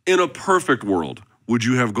 in a perfect world, would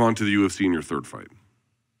you have gone to the UFC in your third fight?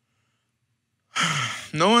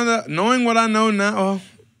 Knowing what I know now,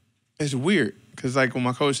 it's weird. Because, like, when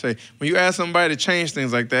my coach say, when you ask somebody to change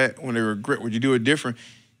things like that, when they regret, would you do it different?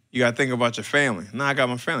 You got to think about your family. Now I got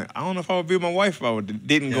my family. I don't know if I would be with my wife if I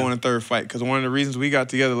didn't go in the third fight. Because one of the reasons we got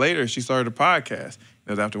together later, she started a podcast. It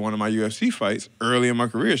was after one of my UFC fights, early in my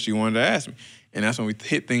career, she wanted to ask me. And that's when we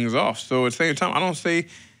hit things off. So at the same time,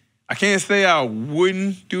 I can't say I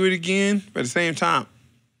wouldn't do it again. But at the same time,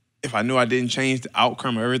 if I knew I didn't change the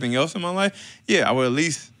outcome of everything else in my life, yeah, I would at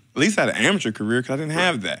least had an amateur career because I didn't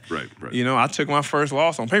have that. Right. You know, I took my first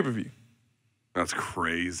loss on pay-per-view. That's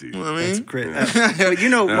crazy. You know what I mean? That's great. But you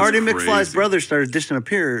know, Marty crazy. McFly's brother started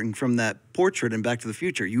disappearing from that portrait in Back to the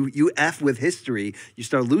Future. You F with history, you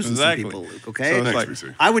start losing some people, Luke, okay? So Thanks, like,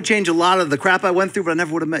 BC. I would change a lot of the crap I went through, but I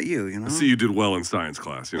never would have met you, you know? See, you did well in science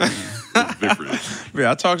class. You know, big for you.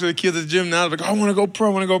 Yeah, I talk to the kids at the gym now. They're like, I want to go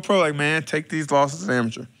pro, Like, man, take these losses as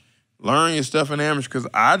amateur. Learn your stuff in amateur because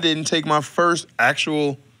I didn't take my first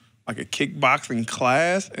actual, like, a kickboxing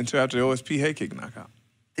class until after the OSP head kick knockout.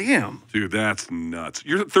 Damn. Dude, that's nuts.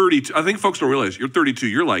 You're 32. I think folks don't realize you're 32.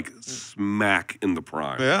 You're like smack in the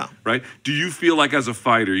prime. Yeah. Right? Do you feel like as a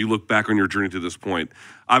fighter, you look back on your journey to this point,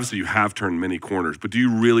 obviously you have turned many corners, but do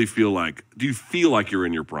you feel like you're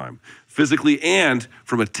in your prime? Physically and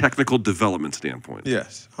from a technical development standpoint?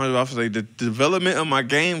 Yes. I was say the development of my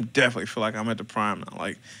game definitely feel like I'm at the prime now.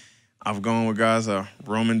 Like, I've gone with guys,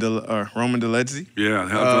 Roman Deledzi.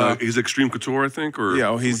 Yeah, he's Extreme Couture, I think, or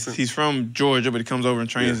yeah. He's from Georgia, but he comes over and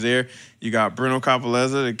trains there. You got Bruno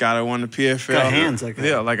Capolezza, the guy that won the PFL. Got hands like that.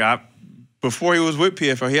 Yeah, like before he was with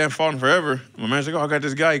PFL, he hadn't fought in forever. My manager's like, oh, I got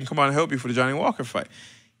this guy. He can come out and help you for the Johnny Walker fight.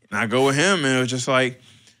 And I go with him, and it was just like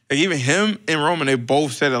even him and Roman, they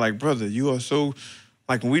both said it like, brother, you are so,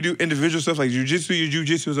 like when we do individual stuff like jiu-jitsu, your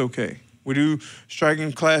jiu-jitsu is okay. We do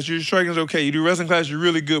striking class, your striking is okay. You do wrestling class, you're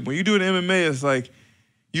really good. When you do it in MMA, it's like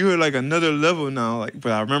you're like another level now. Like,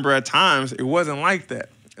 but I remember at times it wasn't like that.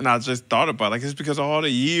 And I just thought about it. Like, it's because of all the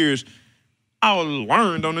years I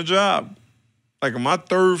learned on the job. Like, my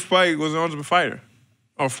third fight was an Ultimate Fighter.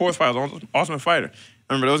 Or fourth fight was an Ultimate Fighter.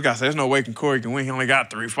 I remember those guys said, there's no way Corey can win. He only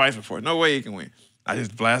got 3 fights before. No way he can win. I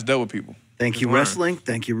just blasted up with people. Thank you, wrestling.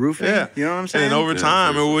 Thank you, roofing. Yeah. You know what I'm saying? And then over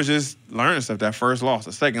time, it was just learning stuff. That first loss,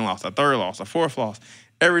 the second loss, the third loss, the fourth loss.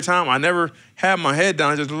 Every time, I never had my head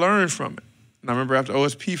down. I just learned from it. And I remember after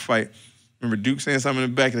OSP fight, I remember Duke saying something in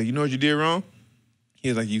the back, like, you know what you did wrong? He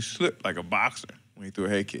was like, you slipped like a boxer when he threw a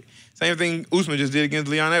head kick. Same thing Usman just did against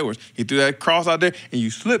Leon Edwards. He threw that cross out there, and you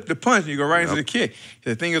slip the punch, and you go right into the kick.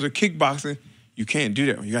 The thing is with kickboxing, you can't do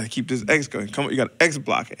that. You got to keep this X going. You got to X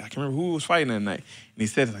block it. I can't remember who was fighting that night. And he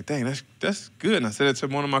said, like, dang, that's good. And I said it to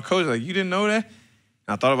one of my coaches, like, you didn't know that? And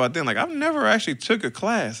I thought about that. Like, I've never actually took a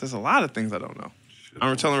class. There's a lot of things I don't know. I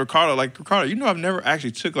remember telling Ricardo, like, Ricardo, you know I've never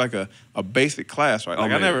actually took, like, a basic class, right?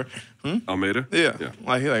 Like, Almeida. I never. Almeida? Yeah.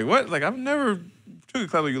 Like, he's like, what? Like, I've never took a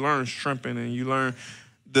class where you learn shrimping and you learn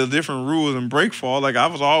the different rules and break fall. Like, I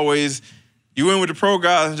was always, you went with the pro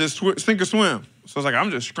guys and just sink or swim. So it's like, I'm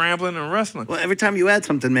just scrambling and wrestling. Well, every time you add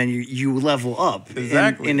something, man, you level up.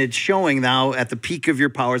 Exactly. And it's showing now at the peak of your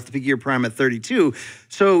powers, the peak of your prime at 32.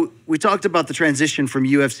 So we talked about the transition from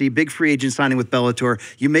UFC, big free agent signing with Bellator.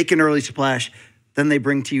 You make an early splash. Then they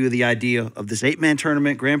bring to you the idea of this 8-man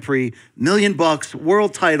tournament, Grand Prix, $1 million,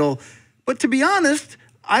 world title. But to be honest,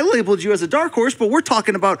 I labeled you as a dark horse, but we're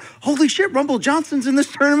talking about, holy shit, Rumble Johnson's in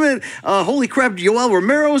this tournament. Holy crap, Yoel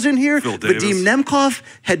Romero's in here. Vadim Nemkov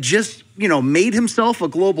had just, made himself a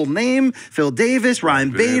global name. Phil Davis,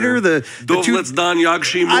 Ryan Bader, the two. Don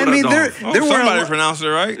Yagshi I mean, there somebody pronounced it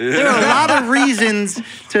right. There are a lot of reasons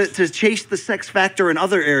to chase the sex factor in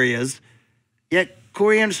other areas. Yet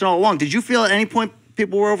Corey Anderson all along. Did you feel at any point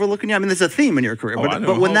people were overlooking you? I mean, there's a theme in your career.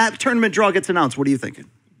 But when that tournament draw gets announced, what are you thinking?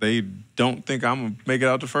 They don't think I'm going to make it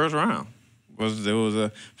out the first round. It was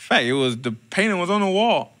a fact. It was the painting was on the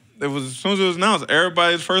wall. It was as soon as it was announced,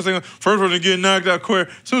 everybody's first one to get knocked out quick.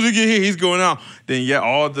 As soon as he get hit, he's going out. Then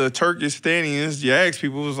all the Turkish stand-ins, Jags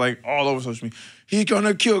people was like all over social media. He's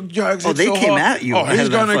gonna kill Jags. Oh, they came at you. Oh, he's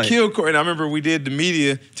gonna kill Corey. And I remember we did the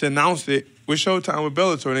media to announce it with Showtime with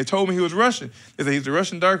Bellator, and they told me he was Russian. They said he's the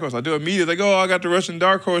Russian dark horse. I do a media like, I got the Russian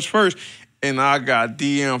dark horse first. And I got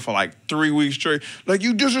DM for like 3 weeks straight. Like,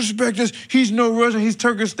 you disrespect us. He's no Russian. He's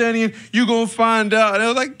Turkestanian. You gonna find out. And I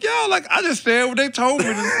was like, I just said what they told me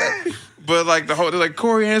to say. But like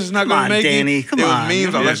Corey Anderson's not gonna make Danny. it. Come There on.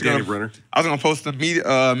 was memes. Danny Brenner. I was gonna post a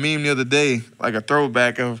meme the other day, like a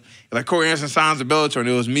throwback of like Corey Anderson signs the Bellator, and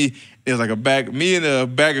it was me. It was like me and a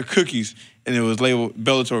bag of cookies, and it was labeled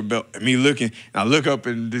Bellator belt. And me looking, and I look up,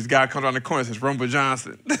 and this guy comes around the corner and says Rumble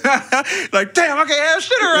Johnson. Like, damn, I can't have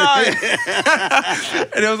shit around.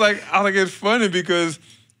 And it was like, it's funny because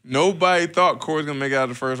nobody thought Corey's gonna make it out of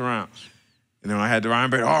the first round. And then I had the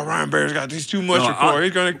Ryan Bader. Oh, Ryan Bader's got these too much for Corey.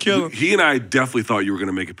 He's going to kill him. He and I definitely thought you were going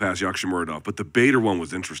to make it past Yakshimuradov, but the Bader one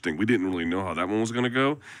was interesting. We didn't really know how that one was going to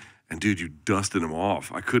go. And, dude, you dusted him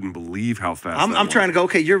off. I couldn't believe how fast I'm trying to go,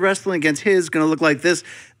 okay, you're wrestling against his, going to look like this.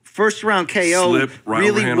 First round KO Slip, right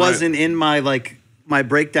really overhand, wasn't in my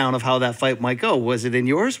breakdown of how that fight might go. Was it in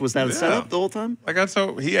yours? Was that a setup the whole time? Like I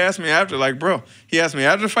told, he asked me after, he asked me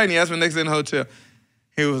after the fight, and he asked me next day in the hotel.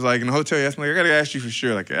 He was like, in the hotel, he asked me, I got to ask you for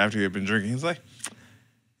sure, like after he had been drinking. He was like,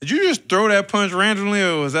 did you just throw that punch randomly,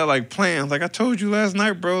 or was that like planned? Like I told you last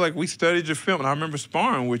night, bro. Like we studied your film, and I remember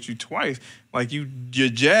sparring with you twice. Like your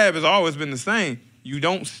jab has always been the same. You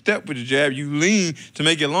don't step with your jab. You lean to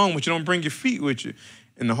make it long, but you don't bring your feet with you.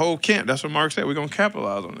 In the whole camp, that's what Mark said. We're gonna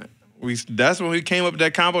capitalize on that. That's when we came up with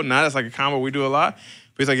that combo. Now that's like a combo we do a lot.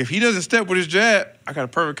 But he's like, if he doesn't step with his jab, I got a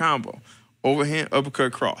perfect combo. Overhand,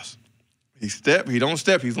 uppercut, cross. He don't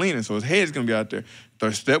step, he's leaning, so his head's gonna be out there.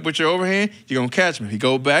 Third step with your overhand, you're gonna catch him. If he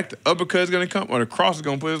go back, the uppercut's gonna come, or the cross is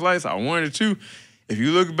gonna put his lights out. 1 or 2. If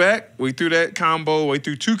you look back, we threw that combo, we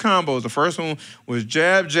threw 2 combos. The first one was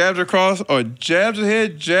jabs across, or jabs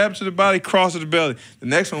ahead, jab to the body, cross to the belly. The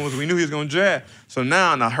next one was we knew he was gonna jab. So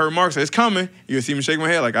now, and I heard Mark say, it's coming. You'll see me shake my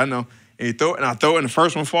head like, I know. And he throw it, and I throw it, and the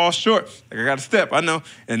first one falls short. Like, I got to step, I know.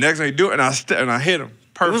 And the next one he do it, and I step, and I hit him.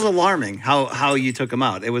 Perfect. It was alarming how you took him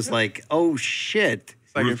out. It was like, oh, shit.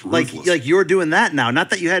 Like you're doing that now.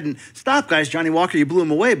 Not that you hadn't stopped, guys. Johnny Walker, you blew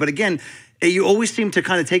him away. But again, you always seem to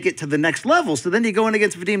kind of take it to the next level. So then you go in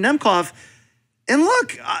against Vadim Nemkov. And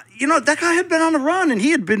look, that guy had been on a run, and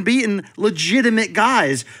he had been beating legitimate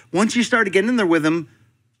guys. Once you started getting in there with him,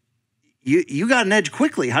 you got an edge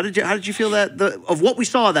quickly. How did you feel of what we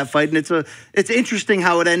saw of that fight? And it's interesting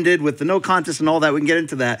how it ended with the no contest and all that. We can get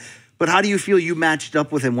into that. But how do you feel you matched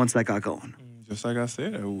up with him once that got going? Just like I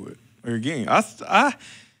said I would. Again,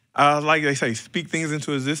 I like they say, speak things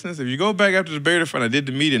into existence. If you go back after the Bellator fight, I did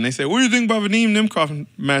the meeting. They said, what do you think about Vadim Nemkov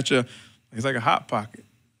matchup? It's like a hot pocket.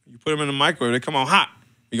 You put them in the microwave, they come on hot.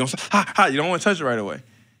 You're going to say, hot, hot. You don't want to touch it right away.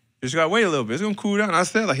 You just got to wait a little bit. It's going to cool down. And I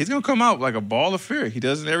said, he's going to come out like a ball of fury. He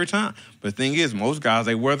does it every time. But the thing is, most guys,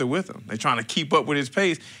 they weather with him. They're trying to keep up with his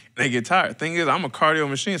pace, and they get tired. The thing is, I'm a cardio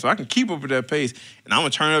machine, so I can keep up with that pace, and I'm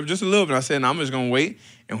going to turn it up just a little bit. I said, I'm just going to wait,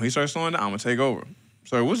 and when he starts slowing down, I'm going to take over.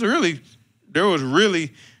 So there was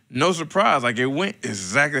really no surprise. Like, it went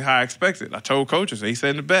exactly how I expected. I told coaches, they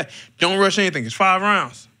said in the back, don't rush anything. It's 5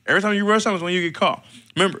 rounds. Every time you rush something is when you get caught.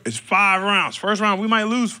 Remember, it's 5 rounds. First round, we might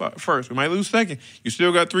lose first. We might lose second. You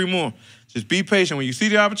still got 3 more. Just be patient. When you see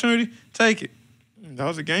the opportunity, take it. That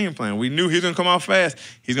was the game plan. We knew he was going to come out fast.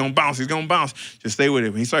 He's going to bounce. He's going to bounce. Just stay with it.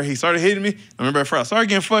 When he started hitting me, I remember at first, I started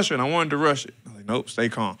getting frustrated. I wanted to rush it. I was like, nope, stay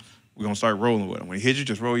calm. We're going to start rolling with him. When he hits you,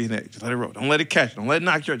 just roll your neck. Just let it roll. Don't let it catch you. Don't let it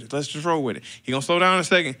knock you out. Let's just roll with it. He's going to slow down in a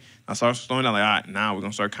second. I started slowing down like, all right, now we're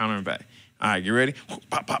going to start countering back. All right, you ready?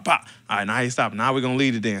 Pop, pop, pop. All right, now he stopped. Now we're going to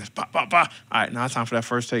lead the dance. Pop, pop, pop. All right, now it's time for that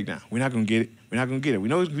first takedown. We're not going to get it. We're not going to get it. We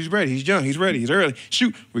know he's ready. He's young. He's ready. He's early.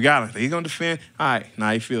 Shoot. We got him. He's going to defend. All right,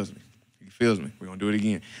 now he feels me. Feels me. We're going to do it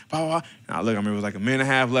again. Now, look, I remember it was like a minute and a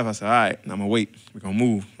half left. I said, all right, now I'm going to wait. We're going to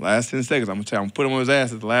move. Last 10 seconds, I'm going to put him on his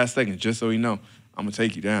ass at the last second just so he know I'm going to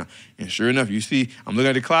take you down. And sure enough, you see, I'm looking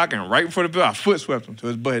at the clock, and right before the bell, I foot swept him to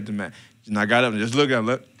his butt hit the mat. And I got up and just looked at him.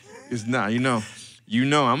 Look, it's not, you know,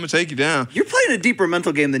 I'm going to take you down. You're playing a deeper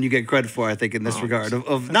mental game than you get credit for, I think, in this regard,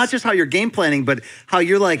 of not just how you're game planning, but how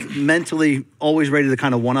you're, like, mentally always ready to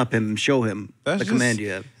kind of one-up him and show him the command you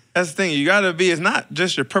have. That's the thing. You got to be, it's not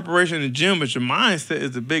just your preparation in the gym, but your mindset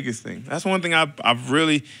is the biggest thing. That's one thing I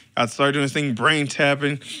started doing this thing, brain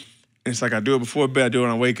tapping. It's like I do it before bed, I do it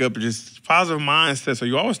when I wake up, just positive mindset. So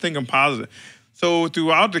you're always thinking positive. So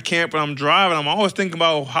throughout the camp, when I'm driving, I'm always thinking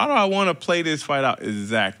about how do I want to play this fight out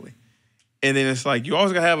exactly? And then it's like you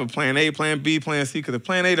always got to have a plan A, plan B, plan C, because if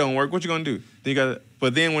plan A don't work, what you going to do?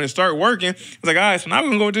 But then when it start working, it's like, all right, so now we're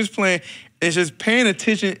going to go with this plan. It's just paying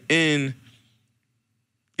attention and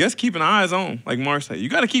just keeping eyes on, like Mark said. You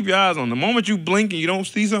got to keep your eyes on. The moment you blink and you don't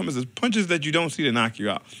see something, it's the punches that you don't see to knock you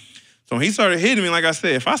out. So when he started hitting me, like I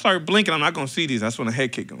said, if I start blinking, I'm not going to see these. That's when the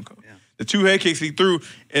head kick going to come. Yeah. The 2 head kicks he threw,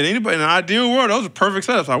 and anybody in an ideal world, those are perfect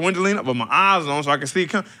setups. So I went to lean up, but my eyes on so I could see it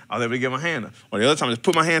come. I was able to get my hand up. Or the other time, just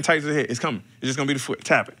put my hand tight to the head. It's coming. It's just going to be the foot.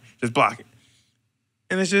 Tap it. Just block it.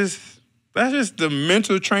 And it's just, That's just the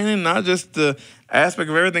mental training, not just the aspect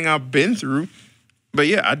of everything I've been through. But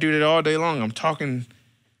yeah, I do that all day long.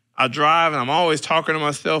 I drive, and I'm always talking to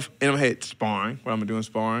myself in my head, sparring. What I'm doing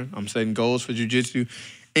sparring. I'm setting goals for jiu-jitsu.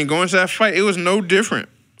 And going to that fight, it was no different.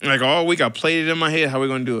 Like all week, I played it in my head, how we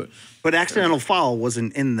going to do it. But accidental foul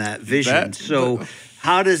wasn't in that vision. So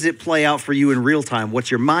how does it play out for you in real time? What's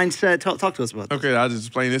your mindset? Talk to us about that. Okay, I just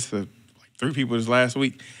explained this to like 3 people this last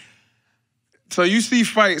week. So you see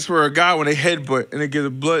fights where a guy, when they headbutt and they get the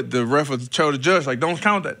blood, the ref will tell the judge, like, don't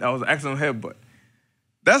count that. That was an accidental headbutt.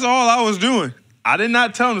 That's all I was doing. I did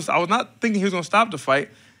not tell him this. I was not thinking he was going to stop the fight.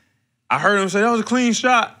 I heard him say, that was a clean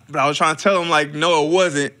shot. But I was trying to tell him, like, no, it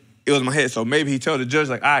wasn't. It was my head. So maybe he told the judge,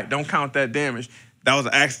 like, all right, don't count that damage. That was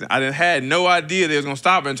an accident. I had no idea they was going to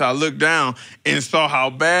stop it until I looked down and saw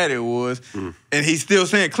how bad it was. And he's still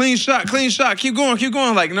saying, clean shot, keep going, keep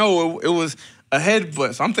going. Like, no, it was a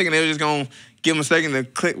headbutt. So I'm thinking they were just going to give him a second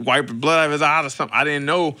to wipe the blood out of his eye or something. I didn't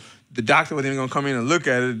know the doctor wasn't even going to come in and look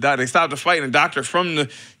at it. They stopped the fight, and the doctor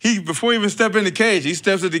before he even stepped in the cage, he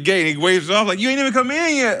steps at the gate, and he waves off like, you ain't even come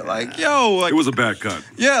in yet. Like, yo. Like, it was a bad cut.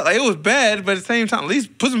 Yeah, like, it was bad, but at the same time, at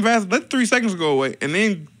least put some fast, let 3 seconds go away, and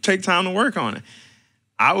then take time to work on it.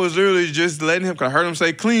 I was literally just letting him, because I heard him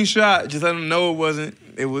say clean shot, just letting him know it wasn't,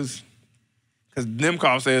 it was, because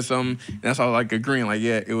Nemkov said something, and that's all like agreeing, like,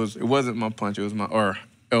 yeah, it wasn't my punch, it was my, or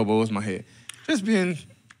elbow, it was my head. Just being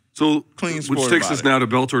clean sport. Which takes us now to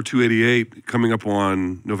Bellator 288 coming up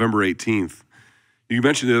on November 18th. You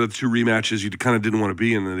mentioned the other 2 rematches you kind of didn't want to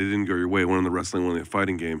be in, and they didn't go your way. One in the wrestling, one in the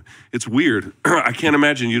fighting game. It's weird. I can't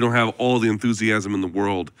imagine you don't have all the enthusiasm in the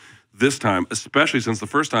world this time, especially since the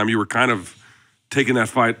first time you were kind of taking that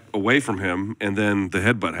fight away from him, and then the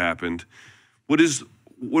headbutt happened. What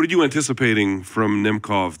are you anticipating from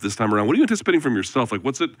Nemkov this time around? What are you anticipating from yourself? Like,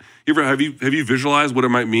 what's it? Have you visualized what it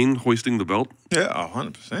might mean hoisting the belt? Yeah,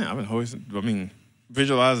 100%. I've been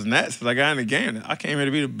visualizing that since I got in the game. I came here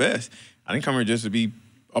to be the best. I didn't come here just to be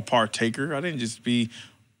a partaker. I didn't just be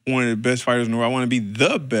one of the best fighters in the world. I want to be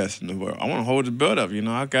the best in the world. I want to hold the belt up. You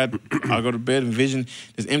know, I'll go to bed and vision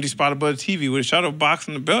this empty spot above the TV with a shadow box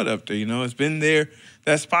and the belt up there. You know, it's been there.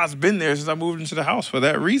 That spot's been there since I moved into the house for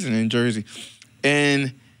that reason in Jersey.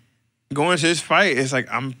 And going to this fight, it's like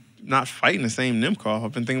I'm not fighting the same Nemkov.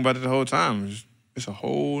 I've been thinking about it the whole time. It's a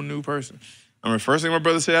whole new person. I mean, first thing my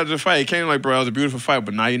brother said after the fight, he came like, bro, it was a beautiful fight,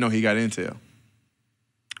 but now you know he got intel.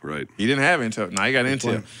 Right. He didn't have intel. Now he got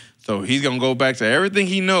intel. So he's going to go back to everything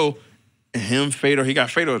he know, and him, Fedor, he got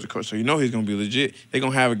Fedor as a coach, so you know he's going to be legit. They're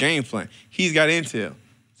going to have a game plan. He's got intel.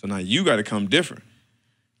 So now you got to come different.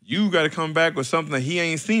 You got to come back with something that he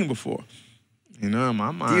ain't seen before. You know, in my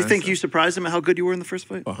mind. Do you think you surprised him at how good you were in the first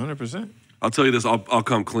fight? 100%. I'll tell you this. I'll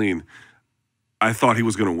come clean. I thought he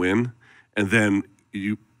was going to win, and then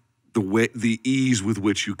the ease with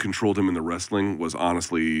which you controlled him in the wrestling was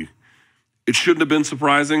honestly, it shouldn't have been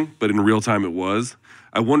surprising, but in real time it was.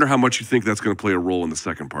 I wonder how much you think that's going to play a role in the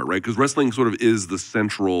second part, right? Because wrestling sort of is the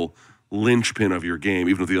central linchpin of your game,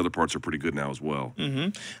 even if the other parts are pretty good now as well.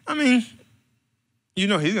 I mean, you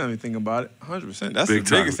know he's going to be thinking about it, 100%. That's the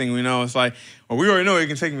biggest thing we know. It's like, well, we already know he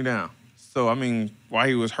can take me down. So, I mean, while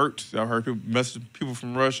he was hurt, I've heard people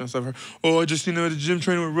from Russia and stuff. Oh, I just, the gym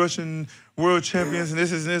training with Russian world champions and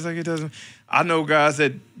this. Like, it doesn't. I know guys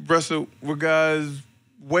that wrestle with guys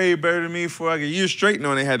way better than me for like a year straight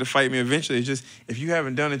knowing they had to fight me eventually. It's just, if you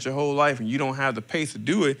haven't done it your whole life and you don't have the pace to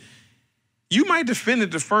do it, you might defend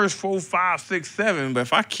it the first 4, 5, 6, 7, but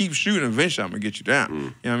if I keep shooting, eventually I'm going to get you down. You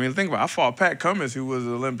know what I mean? Think about it. I fought Pat Cummins, who was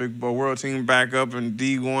an Olympic world team backup and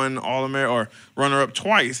D1 All-American or runner-up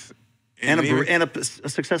twice. And a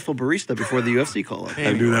successful barista before the UFC call-up.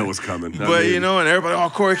 I knew that was coming. But, and everybody, oh,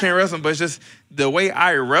 Corey can't wrestle. But it's just the way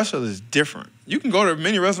I wrestle is different. You can go to as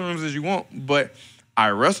many wrestling rooms as you want, but I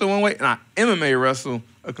wrestle one way and I MMA wrestle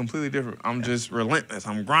a completely different. I'm just relentless.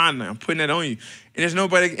 I'm grinding. I'm putting that on you. And there's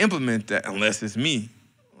nobody that can implement that unless it's me.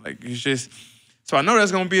 Like, it's just, so I know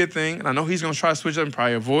that's going to be a thing, and I know he's going to try to switch up and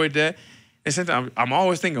probably avoid that. And sometimes I'm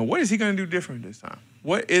always thinking, what is he going to do different this time?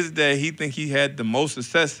 What is it that he think he had the most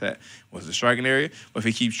success at? Was the striking area? But if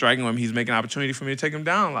he keeps striking him, he's making an opportunity for me to take him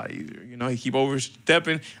down a lot easier. He keep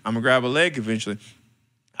overstepping. I'm going to grab a leg eventually.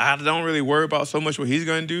 I don't really worry about so much what he's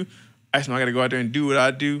going to do. Actually, I got to go out there and do what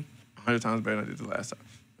I do 100 times better than I did the last time.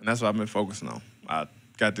 And that's what I've been focusing on. I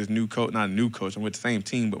got this new coach, not a new coach, I'm with the same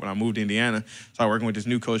team, but when I moved to Indiana, started working with this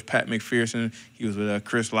new coach, Pat McPherson. He was with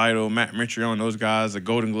Chris Lytle, Matt Mitrione, those guys, a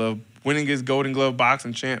Golden Glove, winningest Golden Glove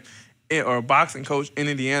boxing champ, or a boxing coach in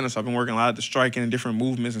Indiana. So I've been working a lot at the striking and different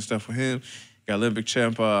movements and stuff with him. Got Olympic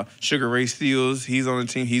champ Sugar Ray Seals. He's on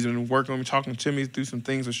the team. He's been working with me, talking to me through some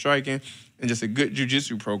things with striking, and just a good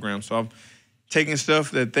jiu-jitsu program. So I've taking stuff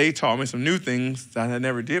that they taught me, some new things that I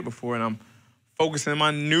never did before, and I'm focusing my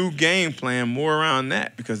new game plan more around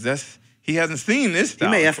that because he hasn't seen this style.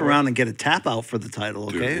 You may F around and get a tap out for the title,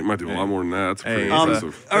 okay? Dude, he might do a lot more than that. That's pretty Hey,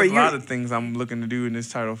 impressive. there's a lot of things I'm looking to do in this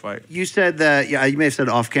title fight. You said that, you may have said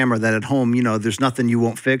off camera that at home, there's nothing you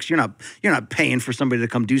won't fix. You're not paying for somebody to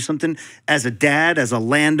come do something. As a dad, as a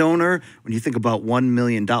landowner, when you think about $1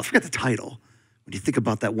 million, forget the title. When you think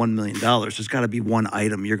about that $1 million, there's got to be one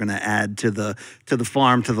item you're going to add to the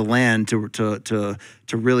farm, to the land, to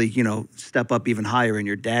really, step up even higher in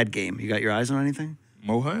your dad game. You got your eyes on anything?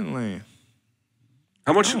 More hunting land.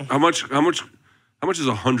 How much is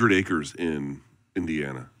 100 acres in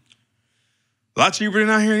Indiana? A lot cheaper than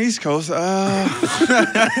out here in the East Coast. I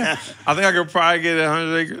think I could probably get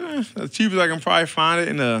 100 acres. As cheap as I can probably find it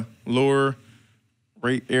in a lower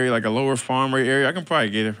rate area, like a lower farm rate area. I can probably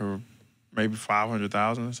get it for maybe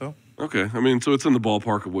 $500,000 or so. Okay, I mean, so it's in the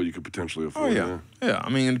ballpark of what you could potentially afford. Oh, yeah. I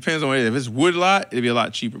mean, it depends on what it is. If it's wood lot, it'd be a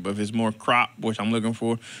lot cheaper. But if it's more crop, which I'm looking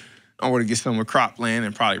for, I want to get some with crop land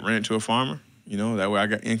and probably rent it to a farmer. That way I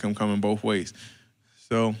got income coming both ways.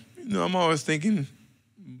 So, I'm always thinking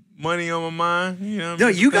money on my mind. No,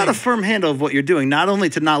 you got a firm handle of what you're doing, not only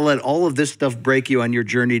to not let all of this stuff break you on your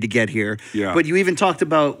journey to get here, but you even talked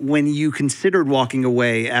about when you considered walking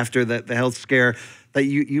away after the health scare, that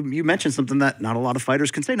you mentioned something that not a lot of fighters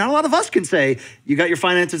can say, not a lot of us can say. You got your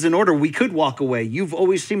finances in order. We could walk away. You've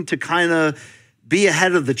always seemed to kind of be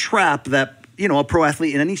ahead of the trap that a pro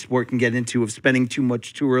athlete in any sport can get into of spending too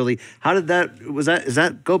much too early. How did does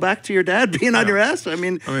that go back to your dad being on your ass? I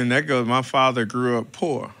mean, that goes, my father grew up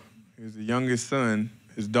poor. He was the youngest son.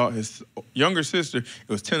 His younger sister, it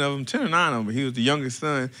was 10 of them, 10 or 9 of them, but he was the youngest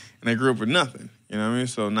son, and they grew up with nothing. You know what I mean?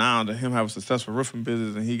 So now to him have a successful roofing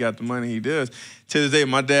business and he got the money he does, to this day,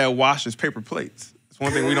 my dad washes paper plates. It's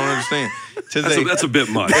one thing we don't understand. That's a bit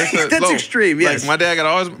much. That's extreme, yes. Like my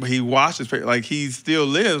dad he washes paper, like he still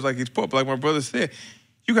lives like he's poor. But like my brother said,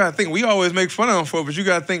 you got to think, we always make fun of him for it, but you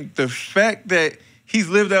got to think the fact that he's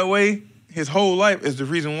lived that way his whole life is the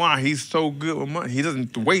reason why he's so good with money. He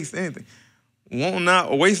doesn't waste anything. We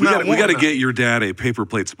got to get your dad a paper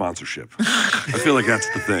plate sponsorship. I feel like that's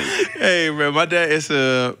the thing. Hey, man, my dad,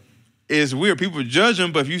 it's weird. People judge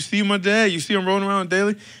him, but if you see my dad, you see him rolling around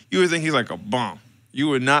daily, you would think he's like a bum. You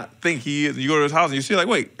would not think he is. You go to his house and you see like,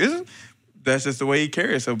 wait, that's just the way he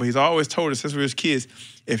carries himself. But he's always told us since we were kids,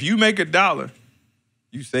 if you make $1,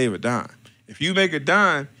 you save a dime. If you make a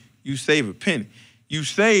dime, you save a penny. You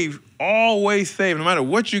always save. No matter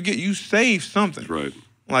what you get, you save something. Right.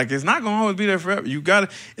 Like, it's not going to always be there forever. You got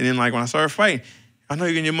to, and then, like, when I started fighting, I know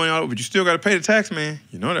you're getting your money out, but you still got to pay the tax man.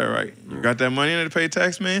 You know that, right? You got that money in there to pay the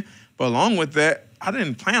tax man. But along with that, I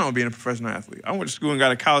didn't plan on being a professional athlete. I went to school and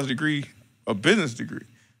got a college degree, a business degree.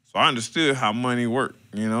 So I understood how money worked,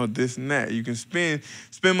 this and that. You can spend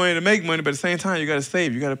money to make money, but at the same time, you got to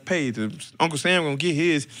save. You got to pay. Uncle Sam going to get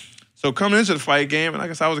his. So coming into the fight game, and like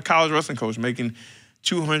I said, I was a college wrestling coach making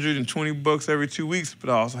 $220 every 2 weeks, but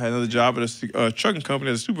I also had another job at a trucking company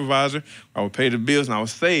as a supervisor. I would pay the bills, and I would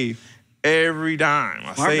save every dime.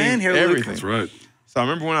 I saved everything. That's right. So I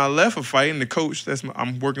remember when I left for fighting, the coach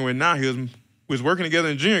I'm working with now, he was working together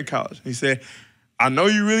in junior college. He said, I know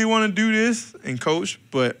you really want to do this and coach,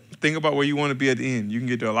 but think about where you want to be at the end. You can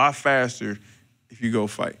get there a lot faster if you go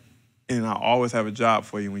fight. And I always have a job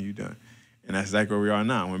for you when you're done. And that's exactly where we are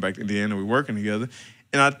now. I went back to Indiana, we're working together.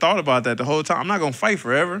 And I thought about that the whole time. I'm not going to fight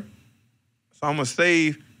forever. So I'm going to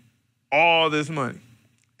save all this money.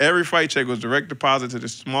 Every fight check was direct deposit to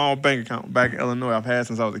this small bank account back in Illinois I've had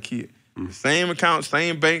since I was a kid. The same account,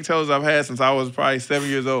 same bank tellers I've had since I was probably 7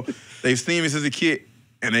 years old. They've seen me since a kid,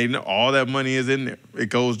 and they know all that money is in there. It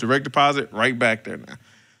goes direct deposit right back there now.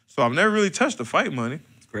 So I've never really touched the fight money.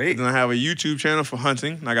 Great. Then I have a YouTube channel for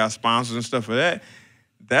hunting, and I got sponsors and stuff for that.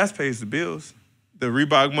 That pays the bills. The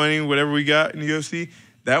Reebok money, whatever we got in the UFC,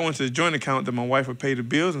 that went to the joint account that my wife would pay the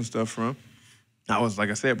bills and stuff from. I was, like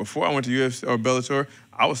I said, before I went to UFC or Bellator,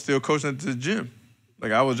 I was still coaching at the gym.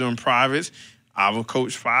 Like, I was doing privates. I would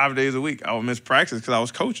coach 5 days a week. I would miss practice because I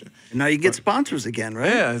was coaching. And now you can get sponsors again,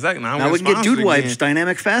 right? Yeah, exactly. Now we can get Dude Wipes,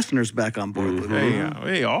 Dynamic Fasteners back on board.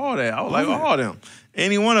 Hey, all that. I would like all them.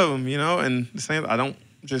 Any one of them, and the same, I don't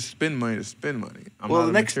just spend money to spend money. Well,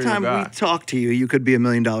 the next time we talk to you, you could be $1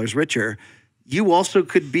 million richer. You also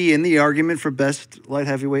could be in the argument for best light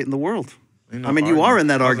heavyweight in the world. I mean, you are in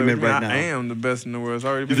that argument right now. I am the best in the world. It's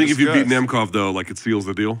already been discussed. If you beat Nemkov, though, like it seals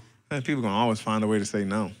the deal? People are going to always find a way to say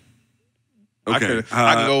no. Okay.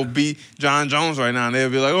 I could go beat John Jones right now, and they'll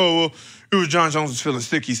be like, oh, well, it was John Jones was feeling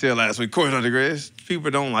sick, he said last week. Of course not the greatest.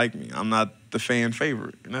 People don't like me. I'm not the fan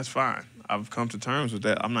favorite, and that's fine. I've come to terms with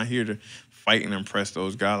that. I'm not here to fight and impress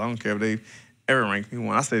those guys. I don't care if they ever ranked me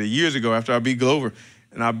 1. I said it years ago after I beat Glover,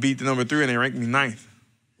 and I beat the number 3, and they ranked me 9th.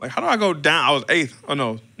 Like, how do I go down? I was 8th. Oh,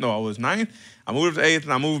 no, I was 9th. I moved up to 8th,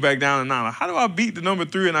 and I moved back down to 9. Like, how do I beat the number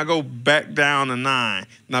 3 and I go back down to 9?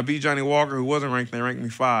 And I beat Johnny Walker, who wasn't ranked, and they ranked me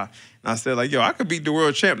 5. And I said, like, yo, I could beat the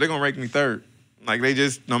world champ. They're going to rank me 3rd. Like, they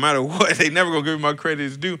just, no matter what, they never going to give me my credit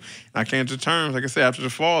it's due. And I came to terms, like I said, after the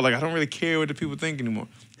fall, like, I don't really care what the people think anymore.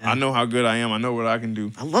 I know how good I am. I know what I can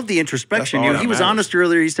do. I love the introspection. That's all He was that honest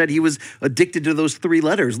earlier. He said he was addicted to those 3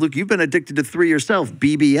 letters. Luke, you've been addicted to 3 yourself,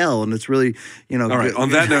 BBL, and it's really, you know. All right, on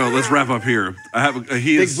that note, let's wrap up here.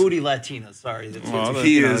 Big booty Latina, sorry.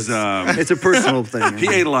 It's a personal thing.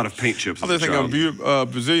 He ate a lot of paint chips. I was thinking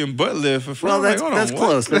Brazilian butt lift. Well, that's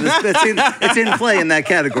close. It's in play in that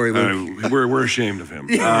category, Luke. We're ashamed of him.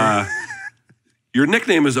 Your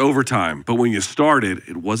nickname is Overtime, but when you started,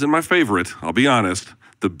 it wasn't my favorite, I'll be honest.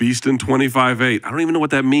 The Beast in 25-8. I don't even know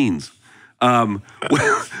what that means. When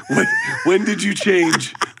did you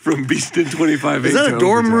change from Beast in 25-8? Is that a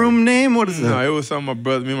dorm room name? What is that? No, it was something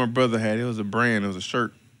me and my brother had. It was a brand. It was a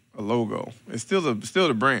shirt, a logo. It's still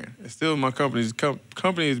the brand. It's still my company's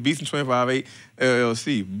company is Beast in 25-8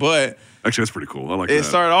 LLC. But actually, that's pretty cool. I like that. It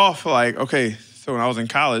started off like, okay, so when I was in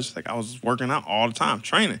college, like I was working out all the time,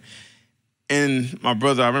 training. And my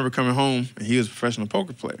brother, I remember coming home, and he was a professional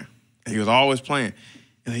poker player. And he was always playing.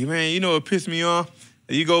 And like, man, you know what pissed me off?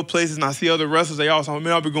 You go places and I see other wrestlers, they all say,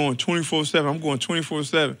 man, I'll be going 24/7. I'm going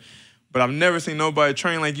 24/7. But I've never seen nobody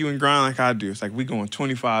train like you and grind like I do. It's like we going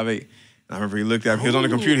 25-8. And I remember he looked at me. He was on the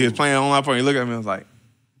computer. He was playing online point. He looked at me and was like,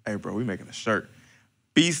 hey, bro, we making a shirt.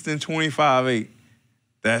 Beast in 25-8.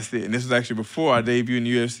 That's it. And this was actually before I debuted in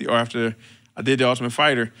the UFC or after I did the Ultimate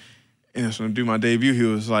Fighter. And I was going to do my debut. He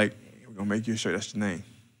was like, we're going to make you a shirt. That's your name.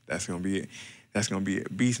 That's going to be it. That's going to be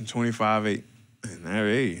it. Beast in 25-8. And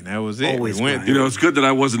that was it. Always went. You know, it's good that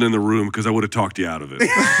I wasn't in the room because I would have talked you out of it.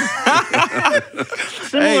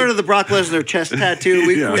 Similar to the Brock Lesnar chest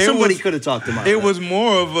tattoo. Somebody could have talked him out. It was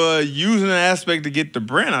more of using an aspect to get the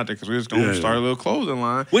brand out there because we was going to start a little clothing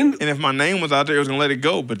line. And if my name was out there, it was going to let it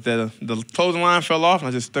go. But the clothing line fell off, and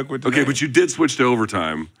I just stuck with the name. But you did switch to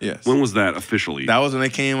Overtime. Yes. When was that officially? That was when they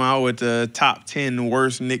came out with the top 10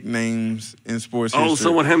 worst nicknames in sports history. Oh,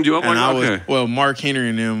 someone hemmed you up like that? Well, Mark Henry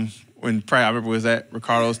and them. When Prix, I remember was at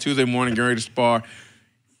Ricardo's Tuesday morning getting ready to spar.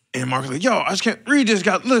 And Mark was like, yo, I just can't read this.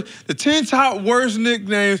 Look, the 10 top worst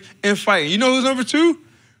nicknames in fighting. You know who's number 2?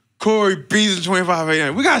 Corey Beast in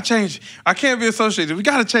 25-8. We got to change it. I can't be associated. We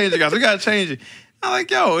got to change it, guys. We got to change it. I'm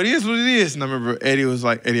like, yo, it is what it is. And I remember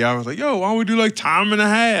Eddie I was like, yo, why don't we do like time and a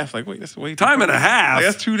half? Like, wait, that's way too Time and a half? Like,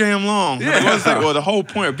 that's too damn long. Yeah. Well, the whole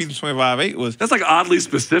point of Beast in 25-8 was. That's like oddly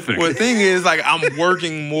specific. Well, the thing is, like, I'm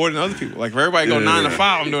working more than other people. Like, if everybody go 9 to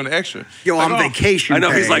 5, I'm doing the extra. Yo, like, I'm vacation. I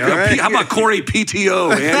know, he's like, right? how about Corey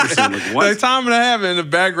PTO Anderson? Like, what? Like, time and a half, and in the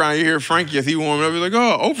background, you hear Frankie as he warming up. He's like,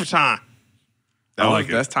 oh, overtime.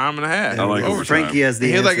 That's time and a half. I like overtime. Frankie has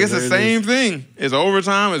the He's like, it's the There same thing. It's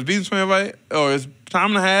overtime. It's Beast in 25-8. Or it's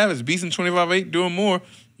time and a half. It's Beast in 25-8 doing more.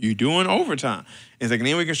 You doing overtime. It's like, and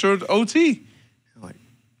then we can show the OT. I'm like,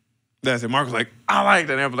 that's it. Mark was like, I like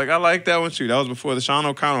that. And I was like, I like that one too. That was before the Sean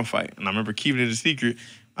O'Connell fight. And I remember keeping it a secret.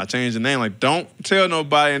 I changed the name. Like, don't tell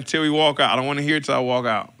nobody until we walk out. I don't want to hear it till I walk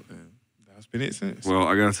out. And that's been it since. Well,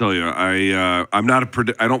 I got to tell you,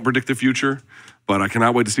 I don't predict the future. But I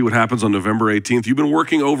cannot wait to see what happens on November 18th. You've been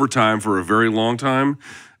working overtime for a very long time,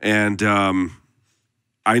 and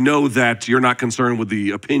I know that you're not concerned with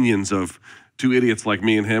the opinions of 2 idiots like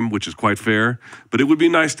me and him, which is quite fair. But it would be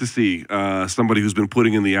nice to see somebody who's been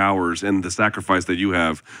putting in the hours and the sacrifice that you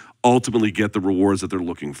have ultimately get the rewards that they're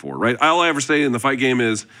looking for, right? All I ever say in the fight game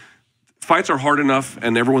is, fights are hard enough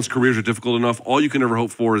and everyone's careers are difficult enough. All you can ever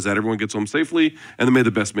hope for is that everyone gets home safely and then may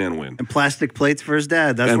the best man win. And plastic plates for his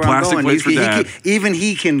dad. That's and where I'm going. Plates for dad. Even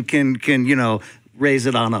he can raise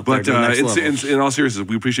it on up. But there to the next level. in all seriousness,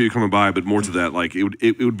 we appreciate you coming by. But more to that, like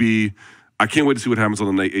it would be. I can't wait to see what happens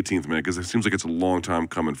on the 18th, man, because it seems like it's a long time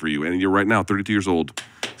coming for you. And you're right now 32 years old.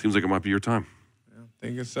 Seems like it might be your time. Yeah, I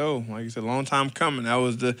think it's so. Like you said, a long time coming. That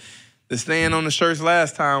was the staying on the shirts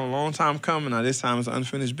last time. A long time coming. Now this time it's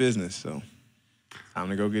unfinished business. So. Time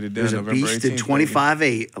to go get it done. There's a November Beast 18th, in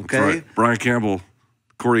 25-8, okay? Right. Brian Campbell,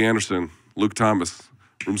 Corey Anderson, Luke Thomas,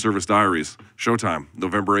 Room Service Diaries, Showtime,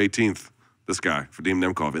 November 18th. This guy, Vadim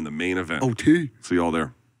Nemkov, in the main event. OT. See y'all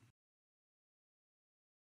there.